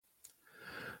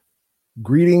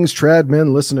Greetings,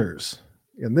 Tradmen listeners.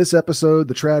 In this episode,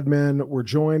 the Tradmen were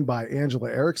joined by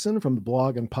Angela Erickson from the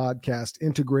blog and podcast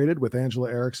Integrated with Angela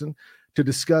Erickson to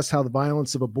discuss how the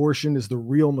violence of abortion is the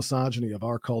real misogyny of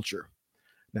our culture.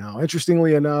 Now,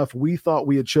 interestingly enough, we thought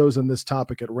we had chosen this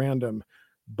topic at random,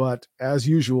 but as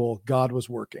usual, God was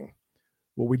working.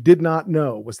 What we did not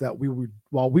know was that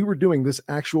while we were doing this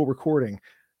actual recording,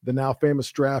 the now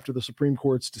famous draft of the Supreme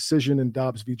Court's decision in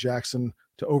Dobbs v. Jackson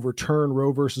to overturn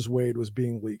Roe versus Wade was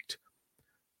being leaked.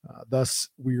 Thus,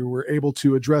 we were able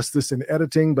to address this in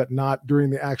editing, but not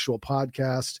during the actual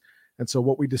podcast. And so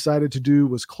what we decided to do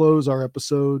was close our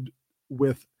episode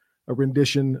with a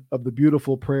rendition of the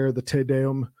beautiful prayer, the Te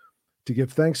Deum, to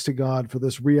give thanks to God for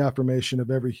this reaffirmation of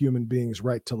every human being's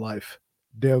right to life.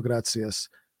 Deo gratias.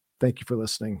 Thank you for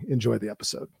listening. Enjoy the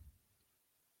episode.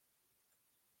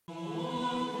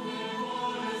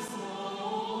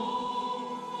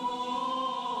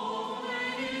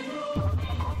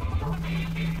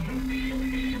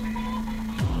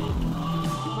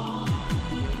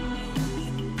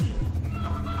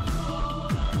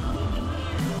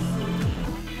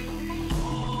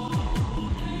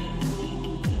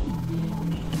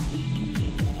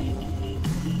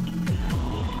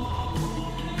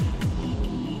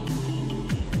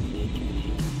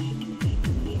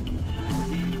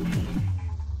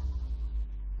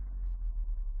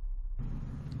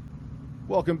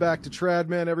 Welcome back to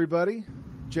Tradmen, everybody.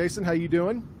 Jason, how you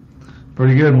doing?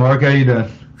 Pretty good, Mark. How you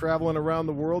doing? Traveling around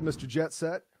the world, Mr. Jet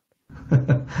Set.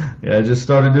 Yeah, I just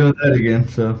started doing that again.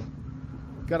 So,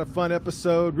 got a fun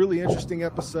episode, really interesting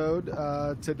episode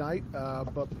tonight.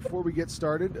 But before we get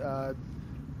started,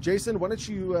 Jason, why don't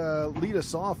you lead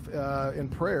us off in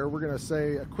prayer? We're going to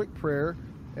say a quick prayer,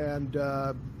 and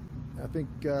I think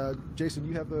Jason,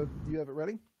 you have it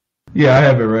ready? Yeah, I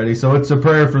have it ready. So it's a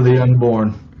prayer for the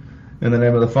unborn. In the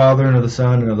name of the Father, and of the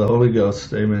Son, and of the Holy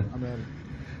Ghost. Amen. Amen.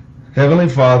 Heavenly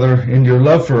Father, in your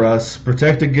love for us,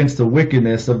 protect against the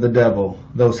wickedness of the devil,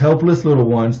 those helpless little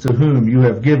ones to whom you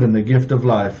have given the gift of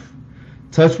life.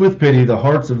 Touch with pity the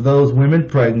hearts of those women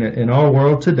pregnant in our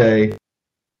world today,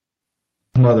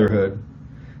 motherhood.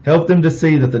 Help them to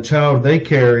see that the child they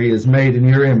carry is made in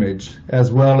your image,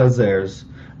 as well as theirs,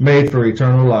 made for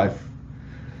eternal life.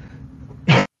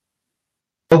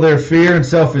 Their fear and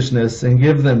selfishness, and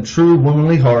give them true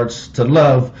womanly hearts to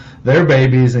love their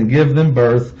babies and give them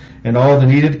birth and all the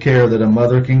needed care that a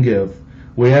mother can give.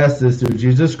 We ask this through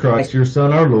Jesus Christ, your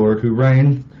Son, our Lord, who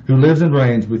lives and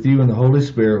reigns with you in the Holy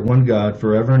Spirit, one God,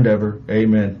 forever and ever.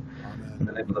 Amen. Amen. In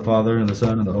the name of the Father, and the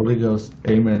Son, and the Holy Ghost.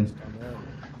 Amen.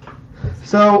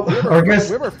 So, our guest...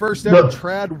 We have our first ever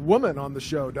trad woman on the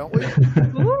show, don't we?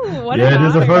 Ooh, what yeah, it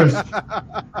is a first.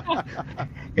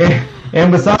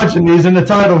 and misogyny is in the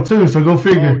title, too, so go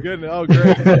figure. Oh, goodness. Oh,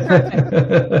 great.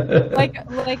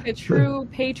 like a true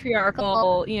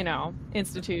patriarchal,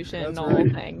 institution, That's the right. whole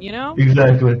thing,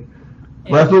 Exactly.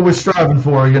 Yeah. Well, that's what we're striving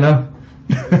for, That's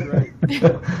right.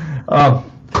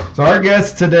 So our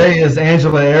guest today is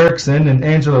Angela Erickson. And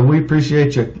Angela, we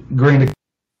appreciate you agreeing to.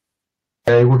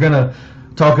 We're going to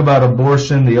talk about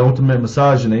abortion, the ultimate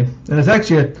misogyny, and it's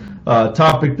actually a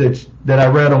topic that I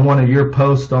read on one of your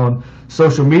posts on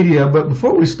social media. But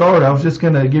before we start, I was just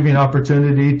going to give you an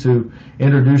opportunity to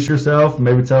introduce yourself,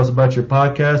 maybe tell us about your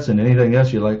podcast and anything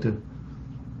else you'd like to.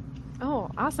 Oh,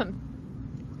 awesome.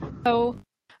 So,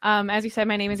 as you said,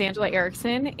 my name is Angela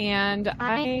Erickson, and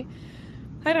I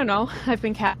don't know, I've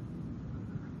been cat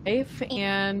life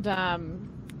and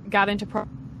got into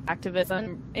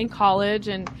activism in college,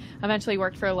 and eventually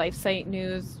worked for LifeSite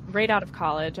News right out of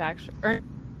college. Actually,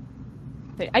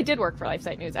 I did work for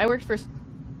LifeSite News. I worked for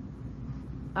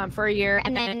a year,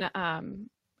 and then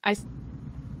I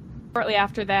shortly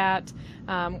after that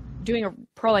doing a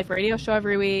pro-life radio show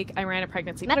every week. I ran a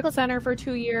pregnancy medical center for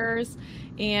 2 years,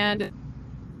 and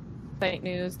LifeSite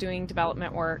News doing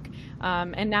development work.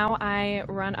 And now I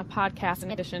run a podcast in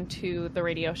addition to the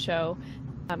radio show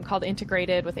called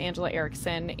Integrated with Angela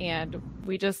Erickson, and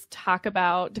we just talk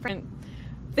about different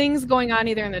things going on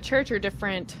either in the church or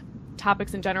different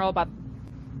topics in general about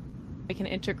we can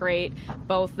integrate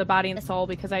both the body and the soul,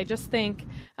 because I just think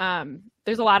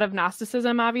there's a lot of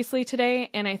Gnosticism obviously today,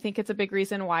 and I think it's a big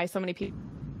reason why so many people,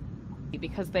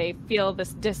 because they feel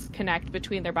this disconnect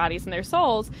between their bodies and their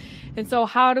souls. And so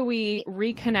how do we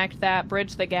reconnect that,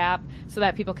 bridge the gap, so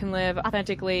that people can live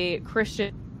authentically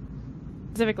Christian,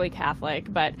 specifically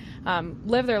Catholic, but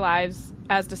live their lives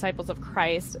as disciples of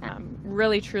Christ,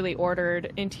 really truly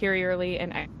ordered interiorly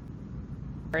and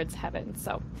towards heaven.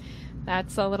 So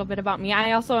that's a little bit about me.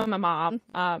 I also am a mom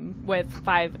with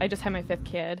 5. I just had my 5th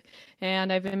kid,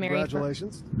 and I've been married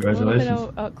Congratulations. for a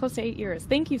little bit, close to 8 years.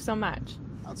 Thank you so much.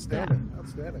 Outstanding.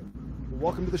 Outstanding. Well,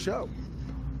 welcome to the show.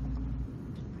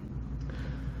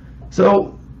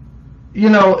 So,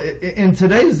 in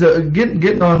today's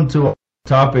getting on to a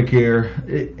topic here,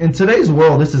 in today's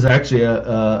world, this is actually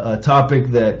a topic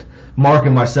that Mark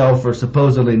and myself are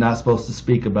supposedly not supposed to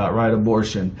speak about, right?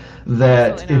 Abortion.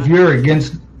 That if you're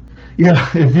against,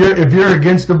 if you're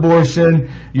against abortion,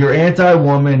 you're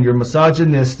anti-woman, you're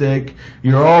misogynistic,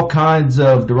 you're all kinds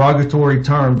of derogatory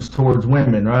terms towards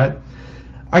women, right?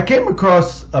 I came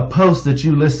across a post that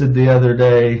you listed the other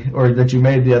day, or that you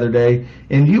made the other day,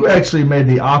 and you actually made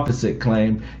the opposite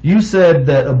claim. You said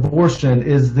that abortion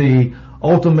is the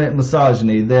ultimate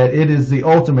misogyny, that it is the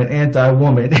ultimate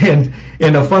anti-woman, and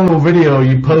in a fun little video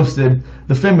you posted,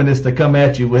 the feminists to come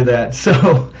at you with that.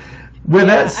 So, with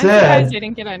that said, I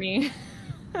didn't get any.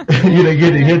 You didn't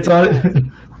get any hits on it.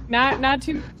 Not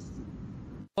too.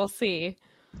 We'll see.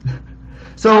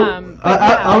 So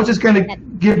I was just going to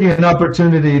give you an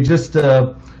opportunity just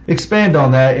to expand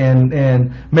on that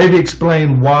and maybe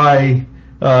explain why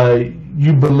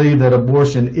you believe that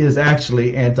abortion is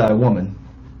actually anti-woman.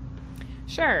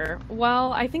 Sure.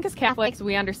 Well, I think as Catholics,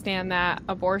 we understand that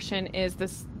abortion is the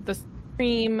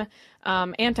supreme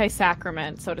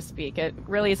anti-sacrament, so to speak. It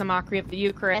really is a mockery of the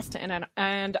Eucharist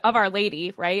and of Our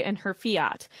Lady, right, and her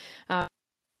fiat.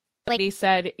 Lady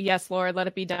said, "Yes, Lord, let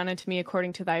it be done unto me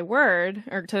according to thy word,"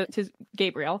 or to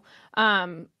Gabriel.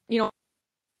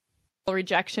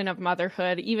 Rejection of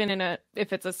motherhood, even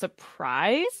if it's a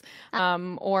surprise,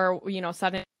 or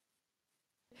sudden.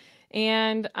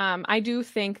 And I do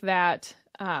think that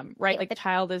right, like the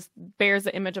child bears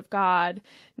the image of God,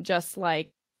 just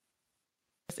like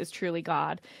is truly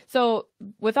God. So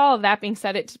with all of that being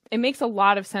said, it makes a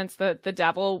lot of sense that the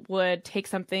devil would take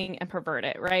something and pervert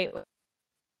it, right?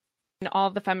 In all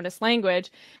of the feminist language,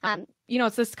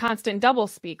 it's this constant double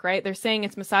speak, right? They're saying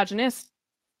it's misogynist.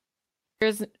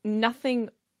 There's nothing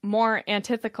more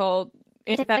antithetical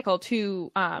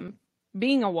to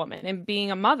being a woman and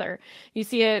being a mother. You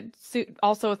see it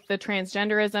also with the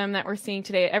transgenderism that we're seeing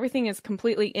today. Everything is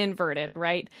completely inverted,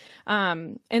 right?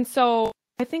 And so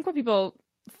I think what people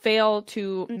fail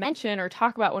to mention or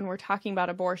talk about when we're talking about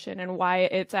abortion and why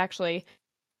it's actually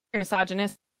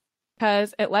misogynist,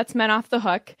 because it lets men off the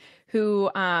hook who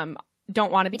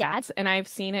don't want to be dads. And I've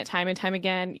seen it time and time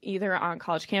again, either on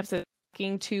college campuses,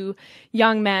 talking to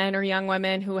young men or young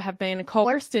women who have been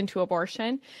coerced into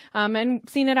abortion, and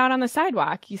seen it out on the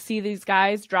sidewalk. You see these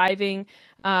guys driving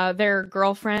their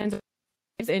girlfriends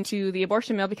into the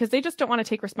abortion mill because they just don't want to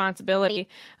take responsibility,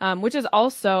 which is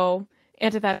also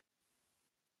antithetical to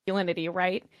masculinity,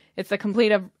 right? It's a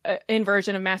complete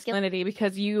inversion of masculinity,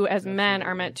 because you as men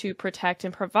are meant to protect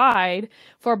and provide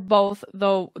for both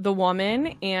the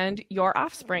woman and your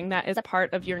offspring. That is a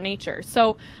part of your nature.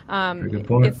 So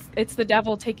it's the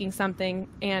devil taking something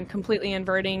and completely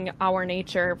inverting our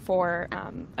nature for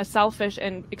a selfish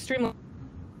and extremely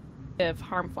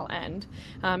harmful end.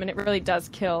 And it really does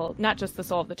kill not just the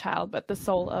soul of the child, but the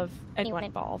soul of anyone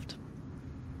involved.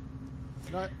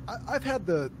 I've had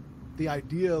the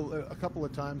idea a couple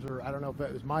of times, or I don't know if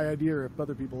it was my idea or if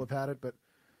other people have had it, but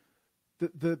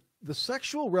the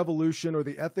sexual revolution or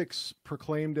the ethics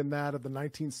proclaimed in that of the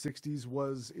 1960s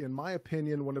was, in my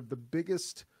opinion, one of the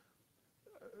biggest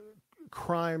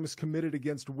crimes committed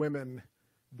against women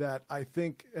that I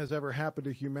think has ever happened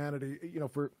to humanity.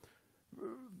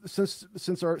 Since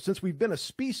we've been a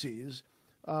species,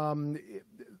 the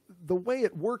way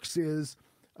it works is,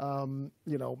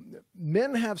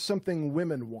 men have something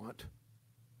women want,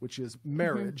 which is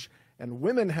marriage, and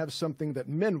women have something that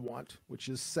men want, which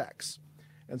is sex.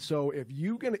 And so if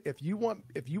you want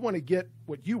to get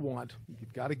what you want,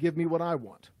 you've got to give me what I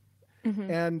want.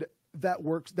 And that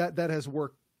works. That has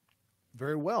worked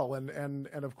very well, and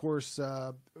of course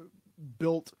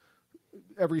built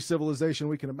every civilization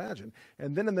we can imagine.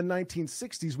 And then in the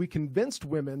 1960s, we convinced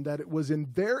women that it was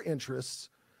in their interests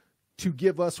to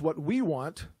give us what we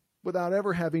want without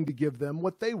ever having to give them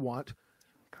what they want.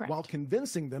 Correct. While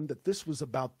convincing them that this was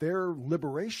about their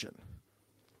liberation.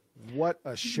 What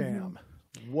a sham.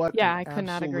 What I could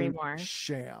not agree more.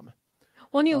 Sham.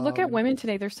 Well, and you look at women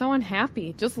today, they're so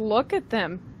unhappy. Just look at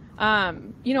them.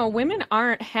 Women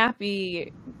aren't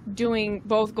happy doing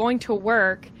both going to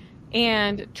work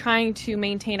and trying to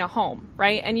maintain a home,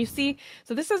 right? And you see,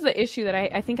 so this is the issue that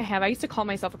I think I have. I used to call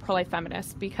myself a pro-life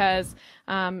feminist because,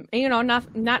 not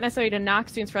necessarily to knock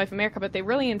Students for Life America, but they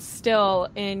really instill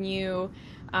in you,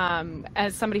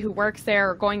 as somebody who works there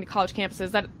or going to college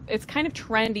campuses, that it's kind of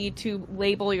trendy to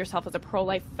label yourself as a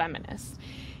pro-life feminist.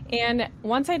 And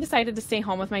once I decided to stay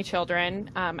home with my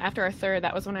children, after our third,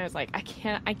 that was when I was like,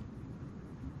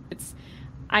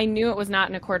 I knew it was not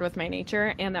in accord with my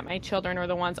nature, and that my children were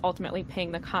the ones ultimately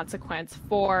paying the consequence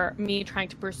for me trying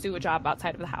to pursue a job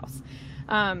outside of the house.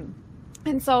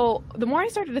 And so the more I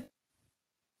started to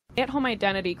at-home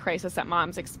identity crisis that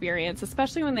moms experience,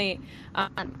 especially when they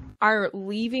are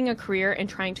leaving a career and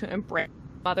trying to embrace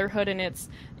motherhood in its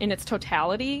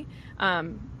totality.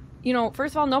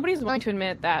 First of all, nobody's willing to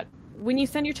admit that when you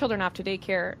send your children off to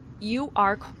daycare, you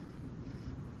are a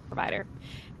provider,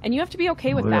 and you have to be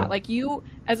okay with that. Like, you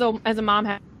as a mom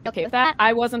have to be okay with that.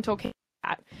 I wasn't okay with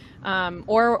that.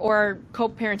 Or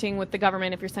co-parenting with the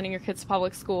government if you're sending your kids to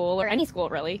public school or any school,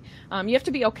 really. You have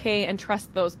to be okay and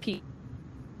trust those people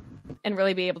and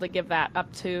really be able to give that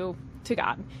up to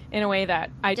God in a way that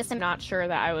I just am not sure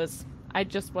that I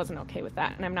just wasn't okay with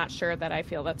that. And I'm not sure that I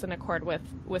feel that's in accord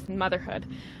with motherhood.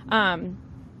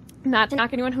 Not to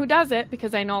knock anyone who does it,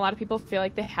 because I know a lot of people feel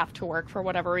like they have to work for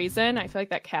whatever reason. I feel like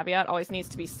that caveat always needs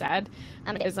to be said.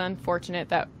 It is unfortunate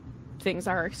that things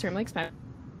are extremely expensive.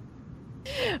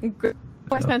 More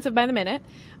expensive by the minute.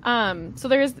 So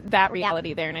there is that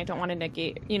reality there, and I don't want to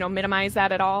negate, minimize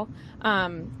that at all.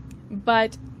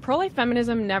 But pro-life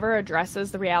feminism never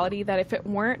addresses the reality that if it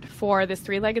weren't for this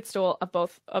three-legged stool of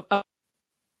both of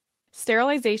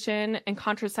sterilization and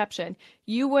contraception,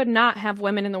 you would not have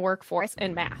women in the workforce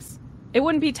en masse. It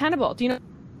wouldn't be tenable.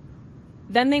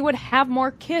 Then they would have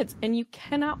more kids, and you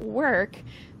cannot work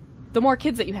the more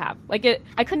kids that you have.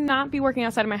 I could not be working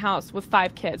outside of my house with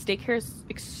 5 kids. Daycare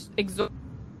is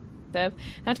exhaustive.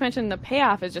 Not to mention the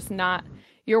payoff is just not.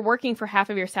 You're working for half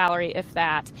of your salary, if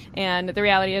that. And the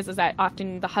reality is that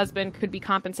often the husband could be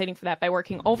compensating for that by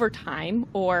working overtime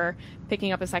or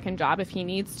picking up a second job if he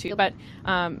needs to. But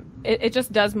it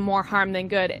just does more harm than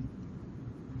good.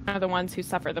 Are the ones who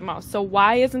suffer the most. So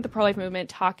why isn't the pro-life movement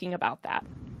talking about that?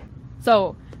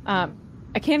 So I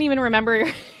can't even remember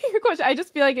your question. I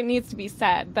just feel like it needs to be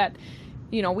said that,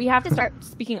 we have to start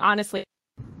speaking honestly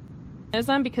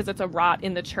because it's a rot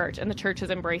in the church, and the church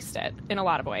has embraced it in a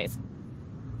lot of ways.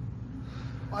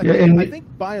 I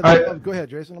think by and large, go ahead,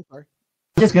 Jason. I'm sorry.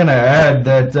 I'm just going to add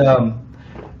that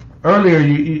earlier,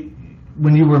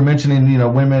 when you were mentioning,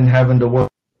 women having to work,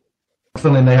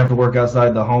 feeling they have to work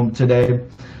outside the home today,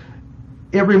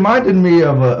 it reminded me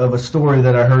of a story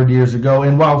that I heard years ago.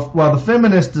 And while the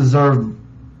feminists deserve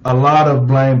a lot of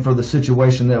blame for the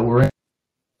situation that we're in,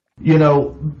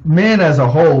 men as a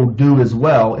whole do as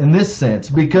well in this sense,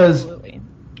 because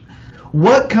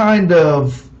what kind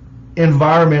of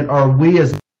environment are we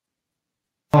as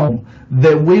home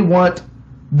that we want,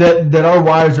 that our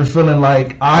wives are feeling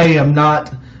like I am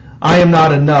not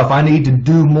enough, I need to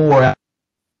do more?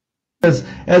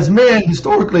 As men,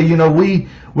 historically,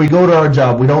 we go to our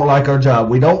job, we don't like our job,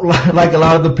 we don't like a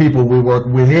lot of the people we work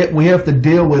with, we have to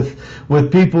deal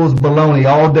with people's baloney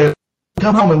all day. We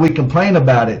come home and we complain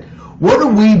about it. What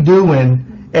are we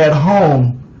doing at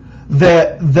home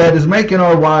that is making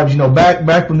our wives,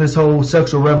 back when this whole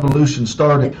sexual revolution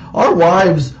started, our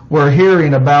wives were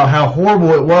hearing about how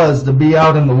horrible it was to be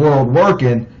out in the world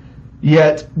working,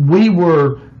 yet we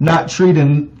were not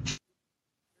treating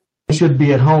should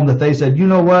be at home, that they said, you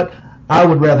know what, I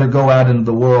would rather go out into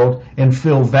the world and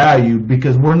feel valued,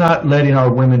 because we're not letting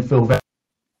our women feel valued.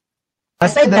 I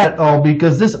say that all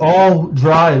because this all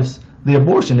drives the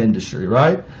abortion industry,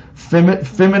 right?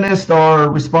 Feminists are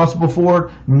responsible for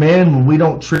it. Men, when we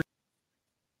don't treat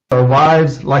our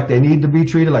wives like they need to be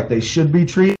treated, like they should be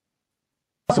treated,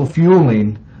 also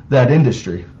fueling that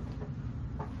industry.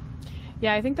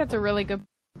 Yeah, I think that's a really good.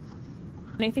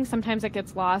 And I think sometimes it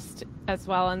gets lost as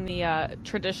well in the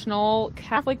traditional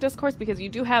Catholic discourse, because you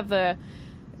do have those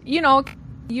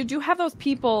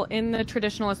people in the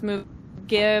traditionalist movement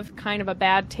give kind of a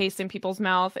bad taste in people's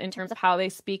mouth in terms of how they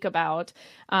speak about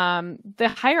the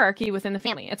hierarchy within the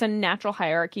family. It's a natural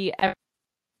hierarchy. Every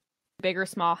big or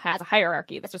small has a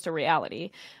hierarchy. That's just a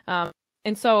reality.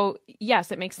 And so,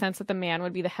 yes, it makes sense that the man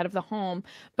would be the head of the home,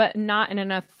 but not in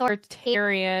an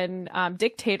authoritarian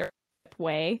dictator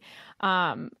way.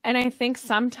 And I think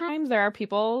sometimes there are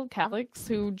people, Catholics,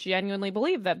 who genuinely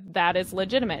believe that is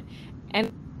legitimate.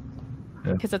 And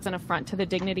because it's an affront to the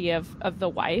dignity of the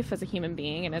wife as a human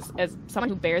being and as someone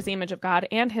who bears the image of God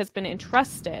and has been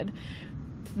entrusted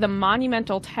the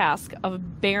monumental task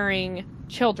of bearing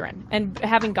children and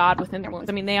having God within their wombs.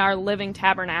 I mean, they are living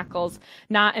tabernacles,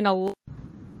 not in a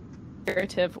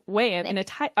narrative way, in a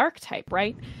archetype,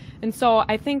 right? And so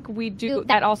I think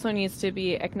that also needs to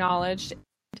be acknowledged.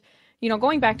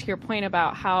 Going back to your point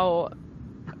about how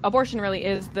abortion really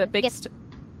is the biggest,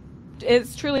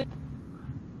 is truly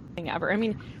ever. I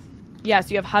mean,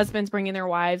 yes, you have husbands bringing their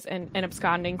wives and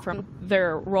absconding from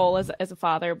their role as a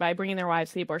father by bringing their wives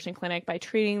to the abortion clinic, by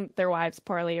treating their wives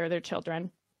poorly or their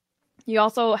children. You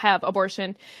also have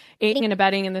abortion aiding and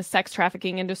abetting in the sex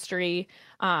trafficking industry.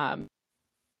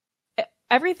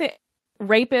 Everything,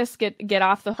 rapists get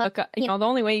off the hook. The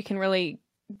only way you can really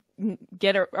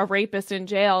get a rapist in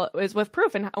jail is with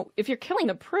proof. And if you're killing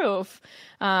the proof,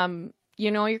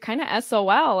 you're kind of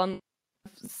SOL and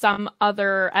some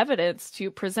other evidence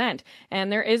to present.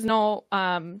 And there's no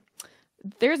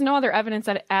other evidence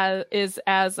that is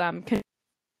as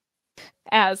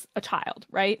a child,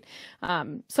 right?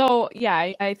 So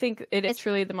yeah, I think it is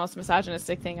truly the most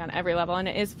misogynistic thing on every level, and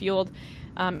it is fueled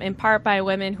in part by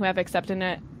women who have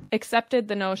accepted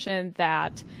the notion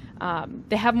that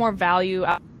they have more value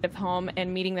out of home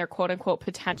and meeting their quote unquote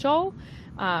potential,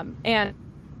 and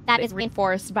that is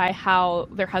reinforced by how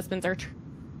their husbands are treated.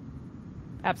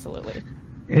 Absolutely.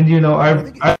 And it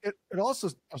also.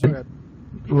 Oh, sorry.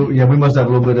 Yeah, we must have a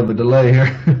little bit of a delay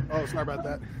here. Oh, sorry about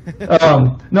that.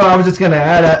 No, I was just going to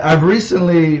add, I've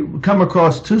recently come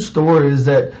across two stories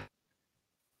that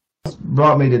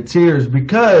brought me to tears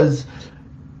because,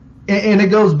 and it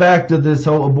goes back to this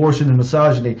whole abortion and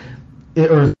misogyny.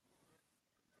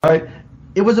 Right?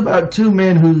 It was about two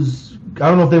men whose, I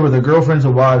don't know if they were their girlfriends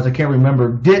or wives, I can't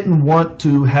remember, didn't want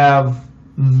to have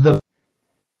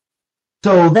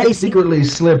so they secretly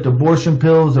slipped abortion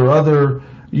pills or other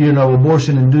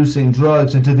abortion-inducing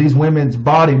drugs into these women's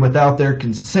body without their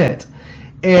consent.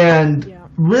 And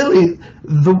really,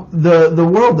 the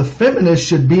world, the feminists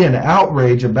should be in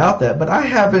outrage about that. But I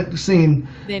haven't seen,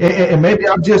 and maybe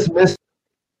I've just missed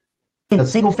a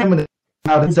single feminist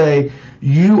out and say,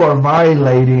 you are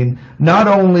violating not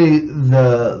only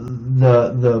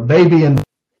the baby and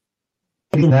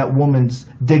that woman's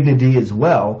dignity as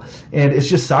well. And it's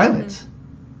just silence.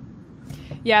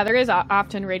 Yeah, there is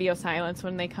often radio silence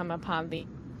when they come upon the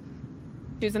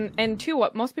issues. And two,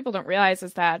 what most people don't realize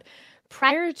is that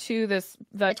prior to the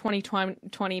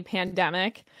 2020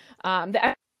 pandemic,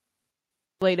 the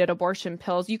related abortion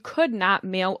pills, you could not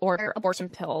mail order abortion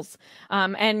pills.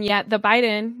 And yet the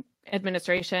Biden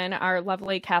administration, our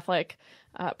lovely Catholic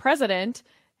president,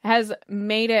 has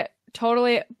made it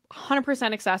totally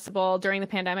 100% accessible during the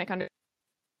pandemic under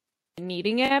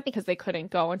needing it because they couldn't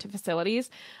go into facilities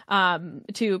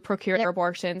to procure their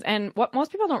abortions. And what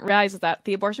most people don't realize is that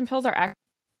the abortion pills are actually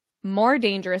more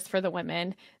dangerous for the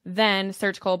women than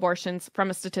surgical abortions from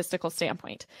a statistical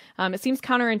standpoint. It seems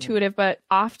counterintuitive, but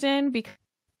often because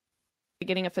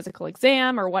getting a physical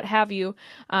exam or what have you,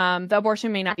 the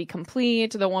abortion may not be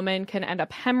complete. The woman can end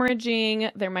up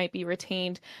hemorrhaging. There might be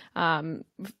retained,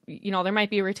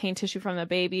 tissue from the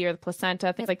baby or the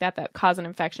placenta, things like that cause an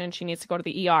infection. She needs to go to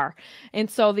the ER. And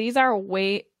so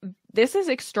this is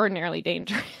extraordinarily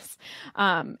dangerous.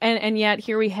 And yet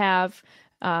here we have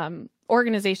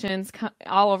organizations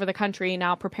all over the country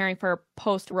now preparing for a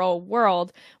post-Roe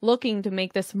world, looking to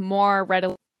make this more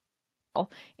readily.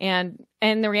 And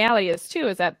the reality is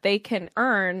that they can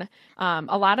earn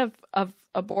a lot of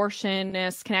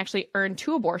abortionists can actually earn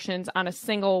 2 abortions on a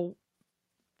single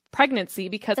pregnancy,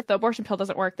 because if the abortion pill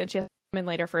doesn't work, then she has to come in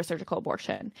later for a surgical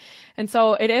abortion. And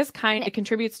so it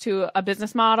contributes to a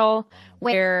business model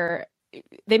where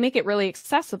they make it really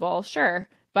accessible, sure,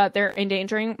 but they're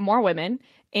endangering more women,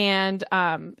 and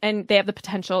they have the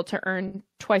potential to earn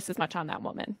twice as much on that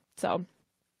woman. So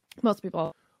most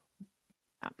people.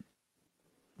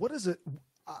 What is it?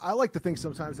 I like to think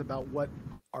sometimes about what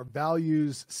our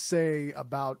values say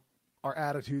about our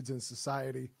attitudes in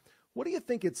society. What do you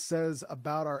think it says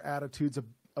about our attitudes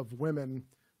of women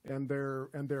and their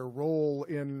role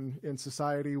in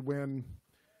society when,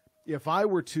 if I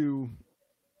were to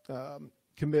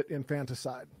commit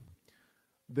infanticide,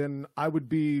 then I would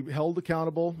be held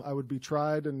accountable, I would be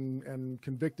tried and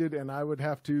convicted, and I would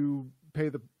have to pay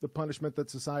the punishment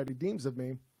that society deems of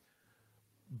me.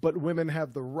 But women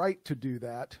have the right to do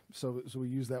that. So we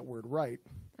use that word right.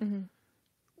 Mm-hmm.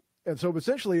 And so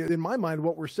essentially, in my mind,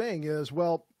 what we're saying is,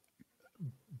 well,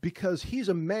 because he's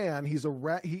a man, he is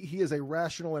a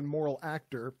rational and moral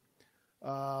actor.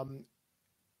 And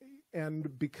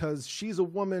because she's a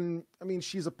woman, I mean,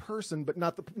 she's a person, but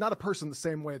not a person the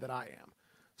same way that I am.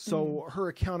 So her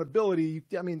accountability,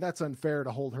 I mean, that's unfair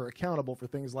to hold her accountable for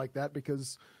things like that,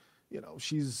 because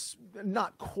she's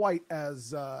not quite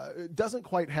doesn't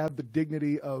quite have the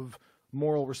dignity of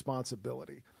moral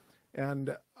responsibility.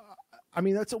 And I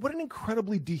mean, what an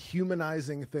incredibly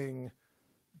dehumanizing thing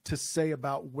to say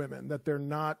about women, that they're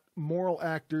not moral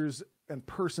actors and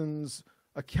persons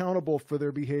accountable for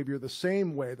their behavior the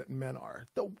same way that men are.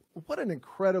 What an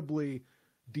incredibly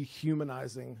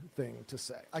dehumanizing thing to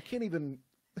say. I can't even,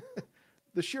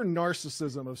 the sheer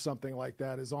narcissism of something like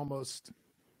that is almost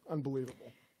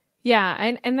unbelievable. Yeah,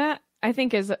 and that I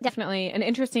think is definitely an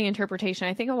interesting interpretation.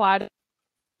 I think a lot of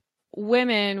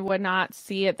women would not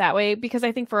see it that way, because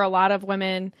I think for a lot of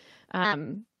women,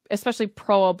 especially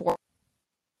pro-abortion,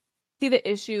 see the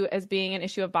issue as being an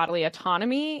issue of bodily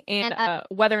autonomy and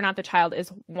whether or not the child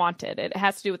is wanted. It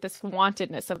has to do with this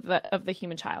wantedness of the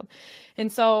human child.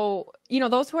 And so,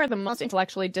 those who are the most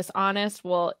intellectually dishonest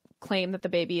will claim that the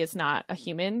baby is not a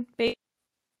human baby.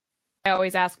 I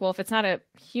always ask, well, if it's not a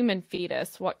human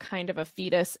fetus, what kind of a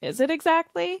fetus is it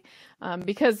exactly?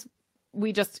 Because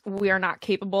we are not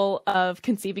capable of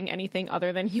conceiving anything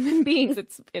other than human beings.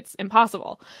 It's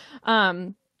impossible.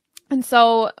 And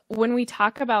so when we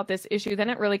talk about this issue, then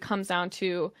it really comes down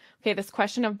to, okay, this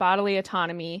question of bodily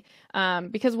autonomy,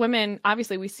 because women,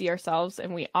 obviously we see ourselves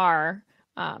and we are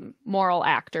moral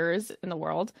actors in the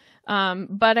world.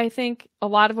 But I think a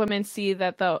lot of women see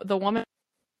that the woman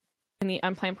in the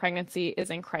unplanned pregnancy is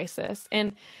in crisis.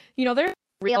 And, there's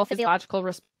real physiological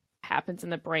response that happens in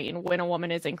the brain when a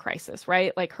woman is in crisis,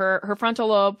 right? Like her frontal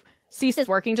lobe ceases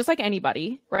working just like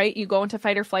anybody, right? You go into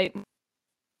fight or flight,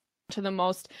 to the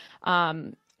most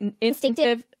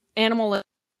instinctive animal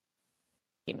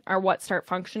are what start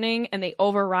functioning, and they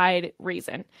override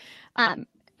reason. And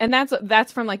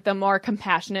that's from like the more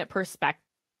compassionate perspective,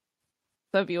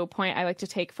 the viewpoint I like to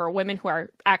take for women who are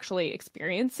actually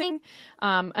experiencing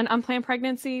an unplanned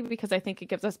pregnancy, because I think it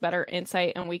gives us better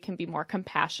insight and we can be more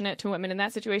compassionate to women in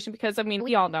that situation, because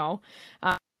we all know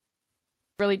it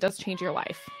really does change your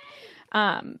life.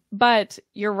 But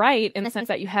you're right in the sense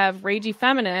that you have ragey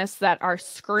feminists that are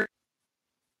screaming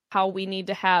how we need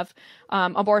to have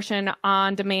abortion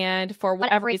on demand for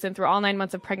whatever reason through all 9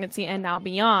 months of pregnancy and now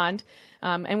beyond.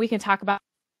 And we can talk about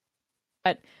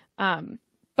it.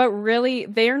 But really,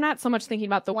 they're not so much thinking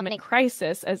about the woman in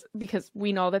crisis, because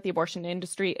we know that the abortion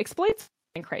industry exploits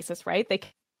in crisis, right? They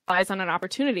capitalize on an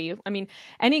opportunity.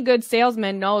 Any good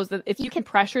salesman knows that if you can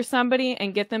pressure somebody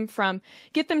and get them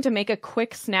to make a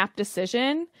quick snap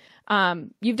decision,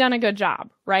 you've done a good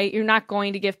job, right? You're not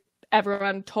going to give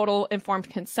everyone total informed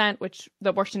consent, which the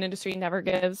abortion industry never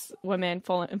gives women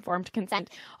full informed consent.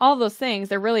 All of those things,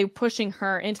 they're really pushing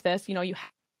her into this. You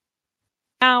have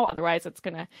now, otherwise it's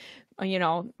gonna,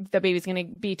 the baby's gonna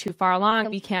be too far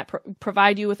along. We can't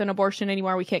provide you with an abortion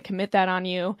anymore. We can't commit that on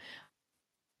you.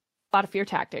 A lot of fear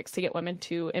tactics to get women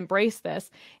to embrace this.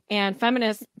 And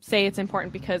feminists say it's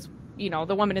important because,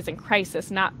 the woman is in crisis,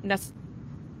 not necessarily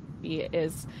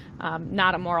is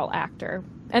not a moral actor.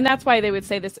 And that's why they would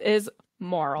say this is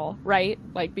moral, right?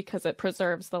 Like, because it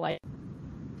preserves the life,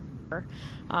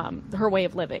 her way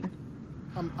of living.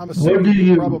 I'm assuming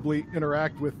you probably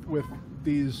interact with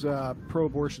these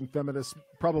pro-abortion feminists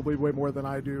probably way more than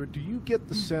I do. Do you get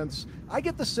the sense? I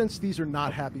get the sense these are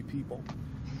not happy people.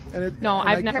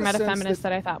 I've never met a feminist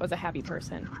that I thought was a happy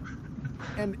person.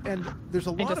 And there's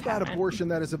a lot about abortion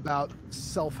that is about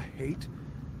self-hate.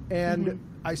 And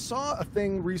I saw a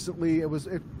thing recently. It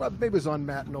maybe it was on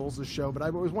Matt Knowles' show, but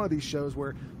it was one of these shows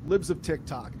where libs of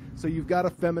TikTok. So you've got a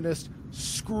feminist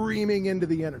screaming into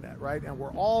the internet, right? And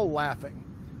we're all laughing.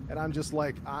 And I'm just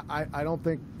like, I don't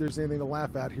think there's anything to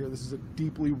laugh at here. This is a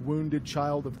deeply wounded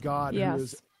child of God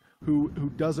who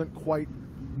doesn't quite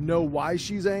know why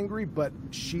she's angry, but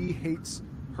she hates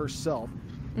herself.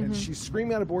 And she's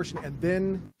screaming at abortion, and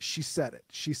then she said it.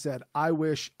 She said, "I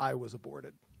wish I was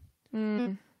aborted."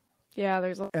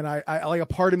 Yeah, and I like, a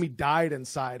part of me died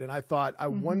inside, and I thought, I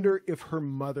wonder if her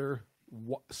mother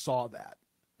saw that.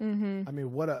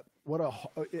 What a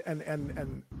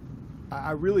and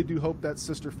I really do hope that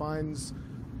sister finds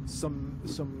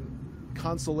some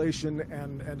consolation,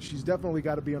 and she's definitely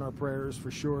got to be in our prayers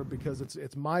for sure, because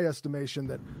it's my estimation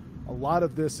that a lot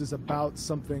of this is about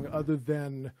something other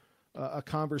than a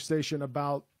conversation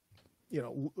about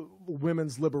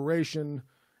women's liberation.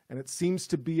 And it seems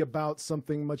to be about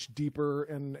something much deeper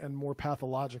and more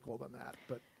pathological than that.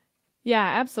 But yeah,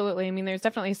 absolutely. There's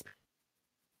definitely,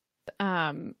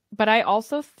 but I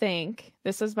also think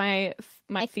this is my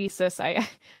thesis. I'm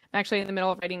actually in the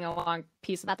middle of writing a long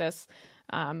piece about this.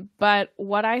 But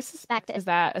what I suspect is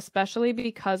that, especially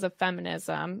because of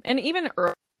feminism, and even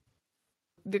early,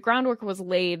 the groundwork was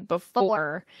laid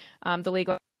before the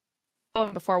legal.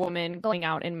 Before women going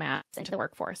out en masse into the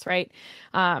workforce, right?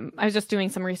 I was just doing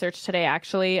some research today,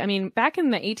 actually. Back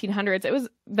in the 1800s, it was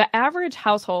the average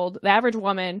household, the average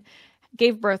woman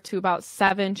gave birth to about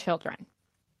 7 children,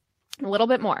 a little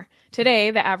bit more.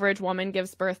 Today, the average woman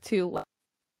gives birth to 11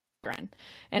 children.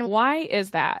 And why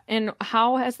is that? And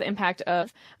how has the impact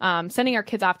of sending our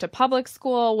kids off to public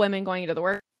school, women going into the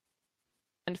work,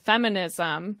 and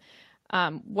feminism,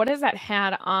 what has that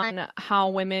had on how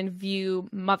women view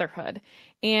motherhood,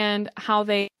 and how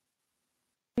do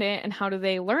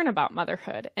they learn about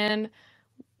motherhood? And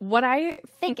what I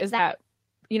think is that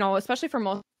especially for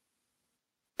most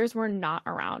fathers were not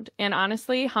around. And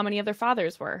honestly, how many of their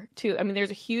fathers were too? I mean,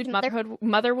 there's a huge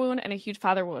mother wound and a huge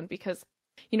father wound because,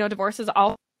 divorce is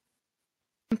all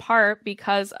in part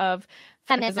because of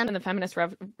feminism and the feminist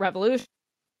revolution,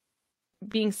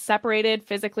 being separated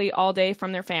physically all day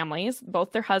from their families,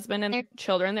 both their husband and their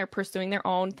children. They're pursuing their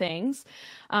own things.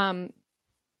 And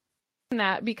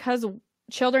that because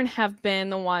children have been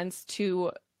the ones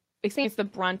to experience the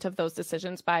brunt of those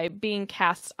decisions by being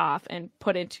cast off and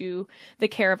put into the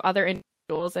care of other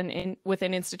individuals and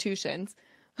within institutions.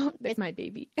 Oh, there's my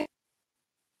baby.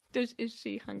 Is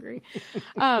she hungry?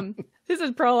 This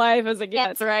is pro-life as it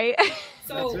gets, right?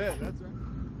 So That's right.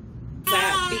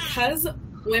 That because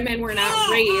women were not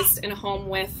raised in a home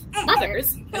with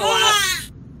mothers, and a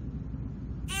lot.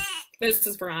 This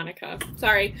is Veronica.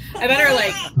 Sorry, I better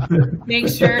make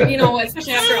sure,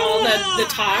 especially after all the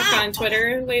talk on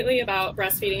Twitter lately about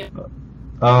breastfeeding.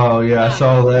 Oh yeah, I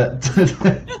saw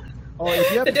that. Oh,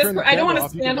 if you have to turn the I don't want to camera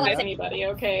off, scandalize anybody.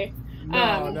 Okay.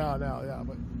 No, yeah,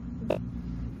 but.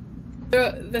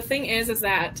 The thing is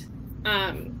that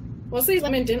most of these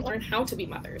women didn't learn how to be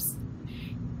mothers.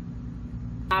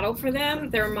 Model for them,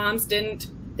 their moms didn't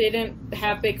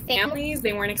have big families.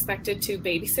 They weren't expected to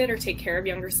babysit or take care of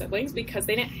younger siblings because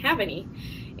they didn't have any.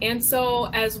 And so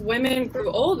as women grew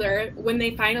older, when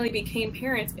they finally became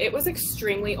parents, it was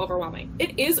extremely overwhelming.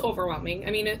 It is overwhelming.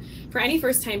 I mean, for any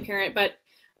first-time parent, but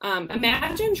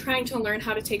imagine trying to learn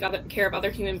how to take care of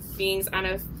other human beings on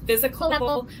a physical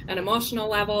level, an emotional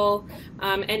level,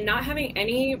 and not having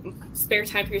any spare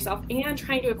time for yourself, and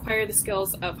trying to acquire the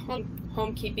skills of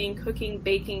homekeeping, cooking,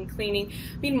 baking, cleaning.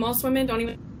 I mean, most women don't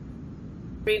even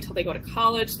read until they go to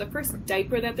college. The first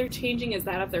diaper that they're changing is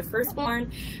that of their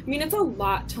firstborn. I mean, it's a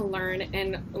lot to learn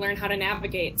and learn how to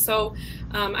navigate. So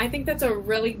I think that's a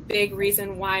really big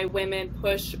reason why women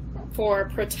push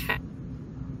for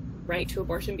right to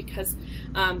abortion, because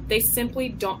they simply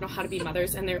don't know how to be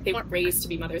mothers, and they weren't raised to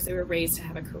be mothers. They were raised to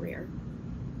have a career.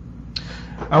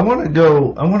 I want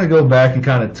to go back and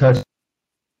kind of touch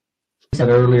said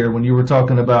earlier when you were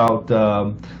talking about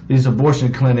these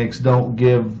abortion clinics don't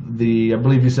give I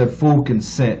believe you said full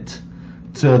consent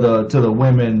to the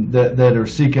women that are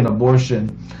seeking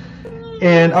abortion.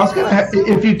 And I was gonna,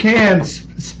 if you can,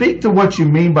 speak to what you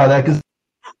mean by that, because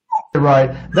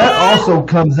right, that also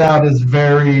comes out as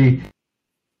very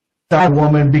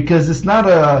woman, because it's not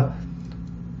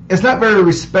very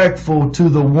respectful to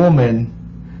the woman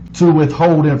to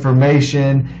withhold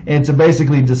information and to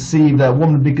basically deceive that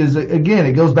woman, because again,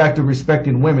 it goes back to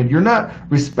respecting women. You're not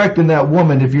respecting that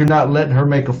woman if you're not letting her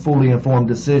make a fully informed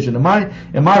decision. Am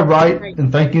I right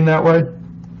in thinking that way?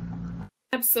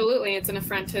 Absolutely. It's an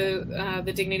affront to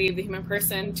the dignity of the human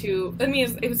person.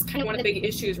 It was kind of one of the big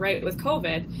issues, right, with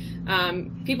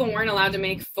COVID. People weren't allowed to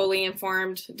make fully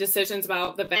informed decisions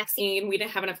about the vaccine. We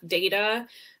didn't have enough data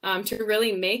to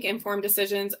really make informed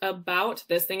decisions about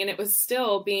this thing. And it was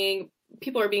still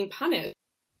people are being punished.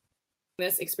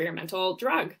 This experimental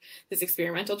drug, this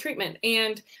experimental treatment.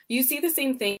 And you see the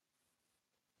same thing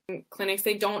in clinics.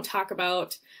 They don't talk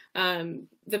about the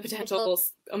potential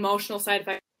emotional side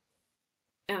effects.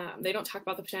 They don't talk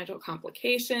about the potential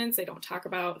complications. They don't talk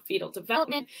about fetal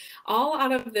development. All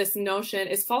out of this notion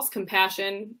is false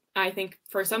compassion, I think,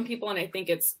 for some people, and I think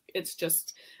it's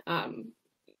just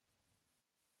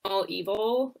all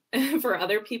evil for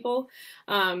other people.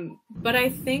 But I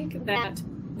think that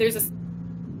I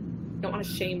don't want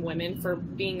to shame women for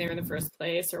being there in the first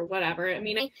place or whatever. I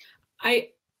mean,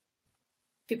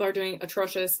 people are doing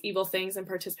atrocious, evil things and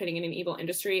participating in an evil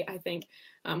industry. I think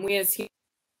we as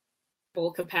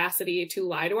full capacity to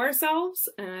lie to ourselves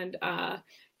and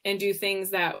do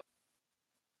things that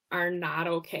are not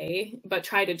okay, but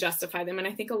try to justify them. And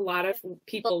I think a lot of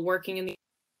people working in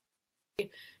the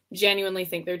genuinely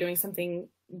think they're doing something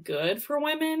good for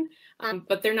women,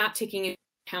 but they're not taking into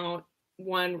account,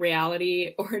 one,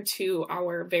 reality, or two,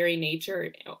 our very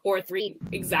nature, or three,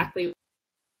 exactly.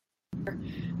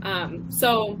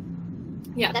 So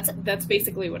yeah, that's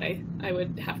basically what I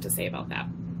would have to say about that.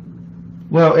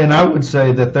 Well, and I would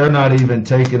say that they're not even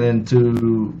taking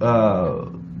into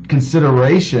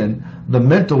consideration the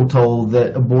mental toll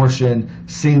that abortion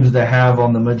seems to have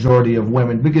on the majority of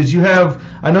women. Because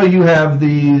I know you have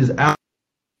these,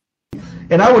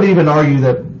 and I would even argue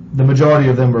that the majority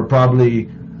of them are probably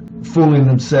fooling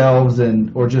themselves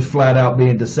or just flat out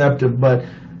being deceptive, but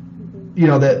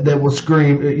that will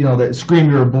scream, that scream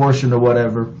your abortion or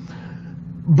whatever.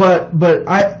 But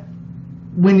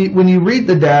when you read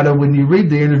the data, when you read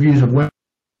the interviews of women,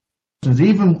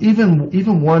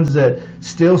 even ones that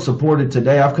still support it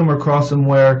today, I've come across them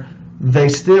where they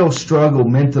still struggle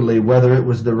mentally whether it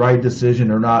was the right decision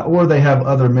or not, or they have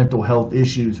other mental health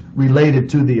issues related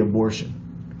to the abortion.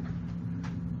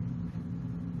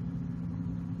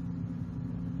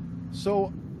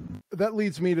 So that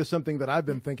leads me to something that I've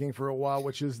been thinking for a while,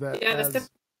 which is that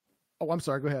I'm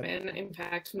sorry, go ahead. And in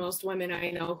fact, most women I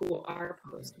know who are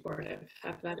post-abortive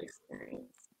have that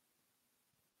experience.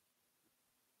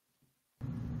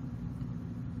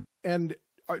 And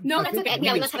no, that's okay.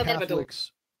 Yeah, let's have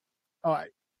Catholics. All right.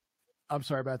 I'm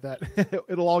sorry about that.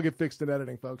 It'll all get fixed in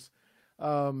editing, folks.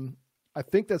 I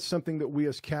think that's something that we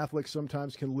as Catholics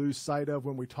sometimes can lose sight of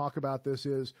when we talk about this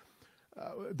is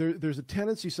there's a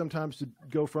tendency sometimes to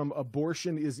go from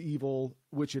abortion is evil,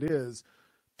 which it is,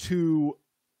 to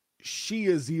she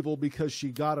is evil because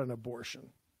she got an abortion.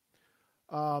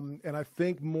 And I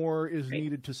think more is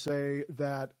needed to say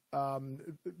that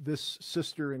this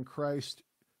sister in Christ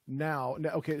now,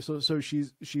 okay, so she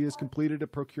has completed a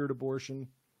procured abortion.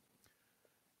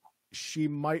 She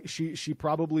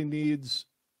probably needs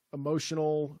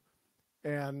emotional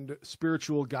and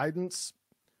spiritual guidance.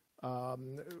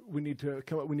 We need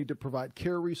to provide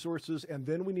care resources, and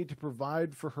then we need to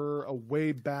provide for her a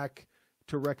way back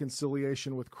to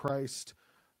reconciliation with Christ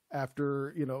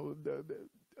after,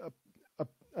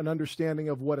 an understanding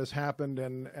of what has happened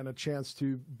and a chance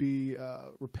to be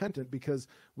repentant, because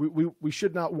we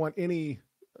should not want any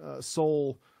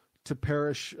soul to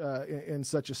perish in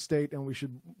such a state, and we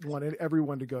should want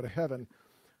everyone to go to heaven.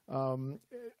 One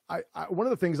of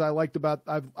the things I've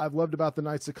loved about the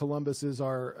Knights of Columbus is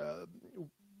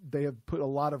they have put a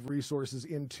lot of resources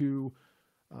into,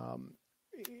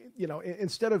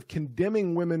 instead of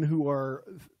condemning women who are,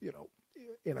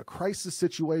 in a crisis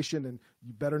situation and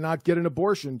you better not get an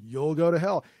abortion, you'll go to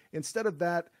hell. Instead of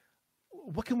that,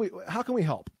 how can we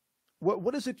help?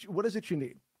 What is it you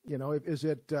need? Is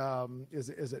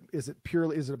it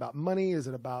purely, is it about money? Is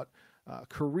it about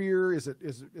career? Is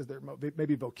there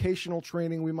maybe vocational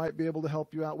training we might be able to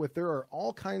help you out with? There are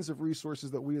all kinds of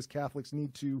resources that we as Catholics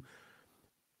need to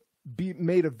be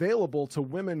made available to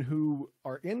women who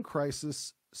are in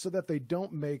crisis, so that they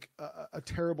don't make a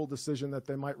terrible decision that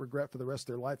they might regret for the rest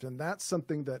of their life. And that's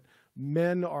something that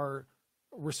men are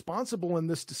responsible in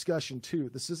this discussion too.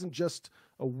 This isn't just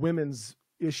a women's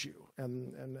issue.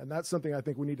 And that's something I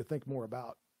think we need to think more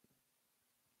about.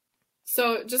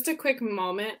 So just a quick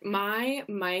moment, my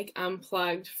mic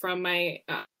unplugged from my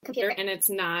computer, and it's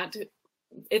not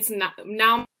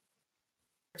now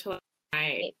to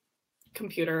my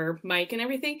computer mic and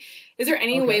everything. Is there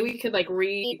any way we could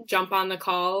jump on the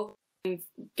call and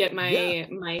get my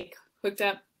mic hooked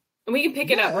up, and we can pick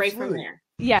it up right from there?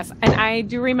 Yes, and I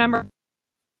do remember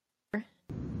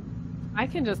I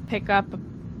can just pick up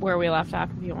where we left off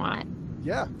if you want.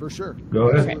 Yeah, for sure. Go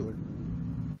ahead.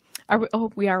 Okay.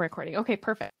 We are recording. Okay,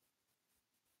 perfect.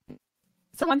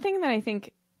 So one thing that I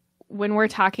think when we're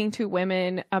talking to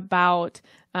women about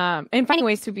and finding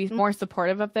ways to be more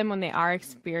supportive of them when they are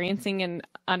experiencing an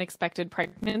unexpected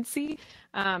pregnancy,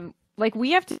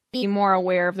 we have to be more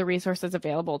aware of the resources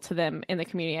available to them in the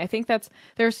community. I think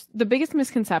there's the biggest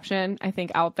misconception I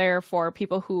think out there for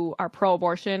people who are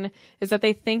pro-abortion is that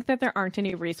they think that there aren't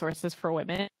any resources for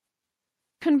women.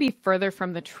 Couldn't be further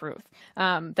from the truth.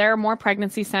 There are more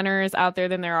pregnancy centers out there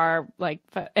than there are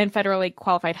and federally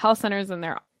qualified health centers than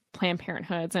there are Planned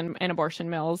Parenthoods and abortion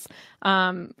mills.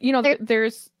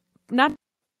 There's not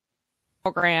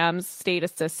programs, state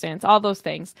assistance, all those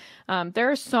things.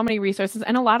 There are so many resources,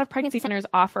 and a lot of pregnancy centers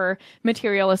offer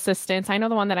material assistance. I know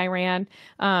the one that I ran,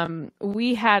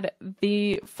 we had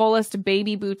the fullest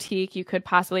baby boutique you could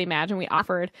possibly imagine. We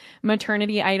offered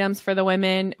maternity items for the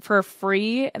women for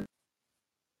free.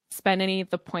 Spend any of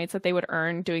the points that they would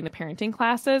earn doing the parenting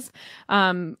classes,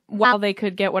 while they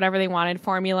could get whatever they wanted: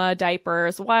 formula,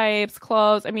 diapers, wipes,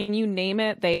 clothes. I mean, you name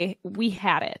it, we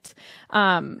had it.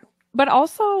 But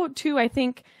also too, I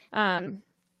think, when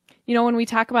we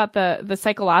talk about the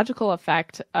psychological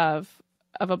effect of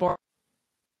abortion,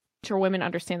 sure women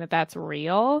understand that that's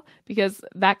real, because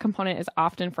that component is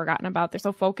often forgotten about. They're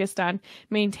so focused on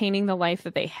maintaining the life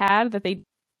that they had that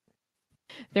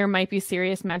there might be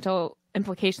serious mental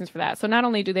implications for that. So not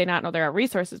only do they not know there are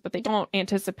resources, but they don't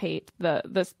anticipate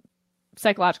the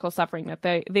psychological suffering that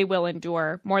they will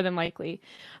endure more than likely.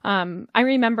 I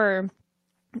remember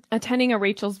attending a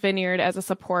Rachel's Vineyard as a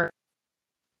support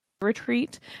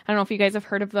retreat. I don't know if you guys have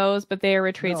heard of those, but they are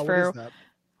retreats for...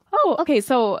 Oh, okay.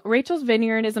 So Rachel's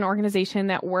Vineyard is an organization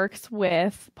that works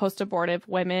with post-abortive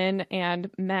women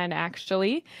and men,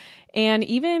 actually. And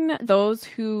even those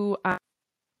who...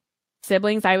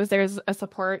 siblings. I was there as a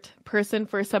support person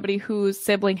for somebody whose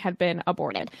sibling had been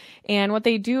aborted. And what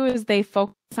they do is they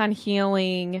focus on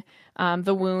healing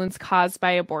the wounds caused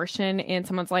by abortion in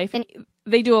someone's life. And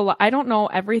they do a lot. I don't know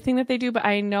everything that they do, but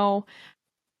I know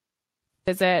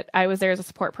I was there as a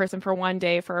support person for one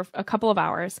day for a couple of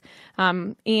hours.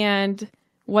 And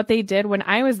what they did when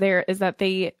I was there is that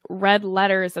they read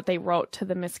letters that they wrote to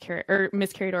the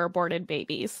miscarried or aborted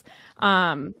babies.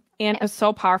 And it was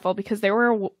so powerful because there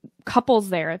were couples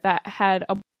there that had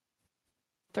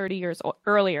 30 years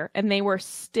earlier, and they were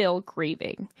still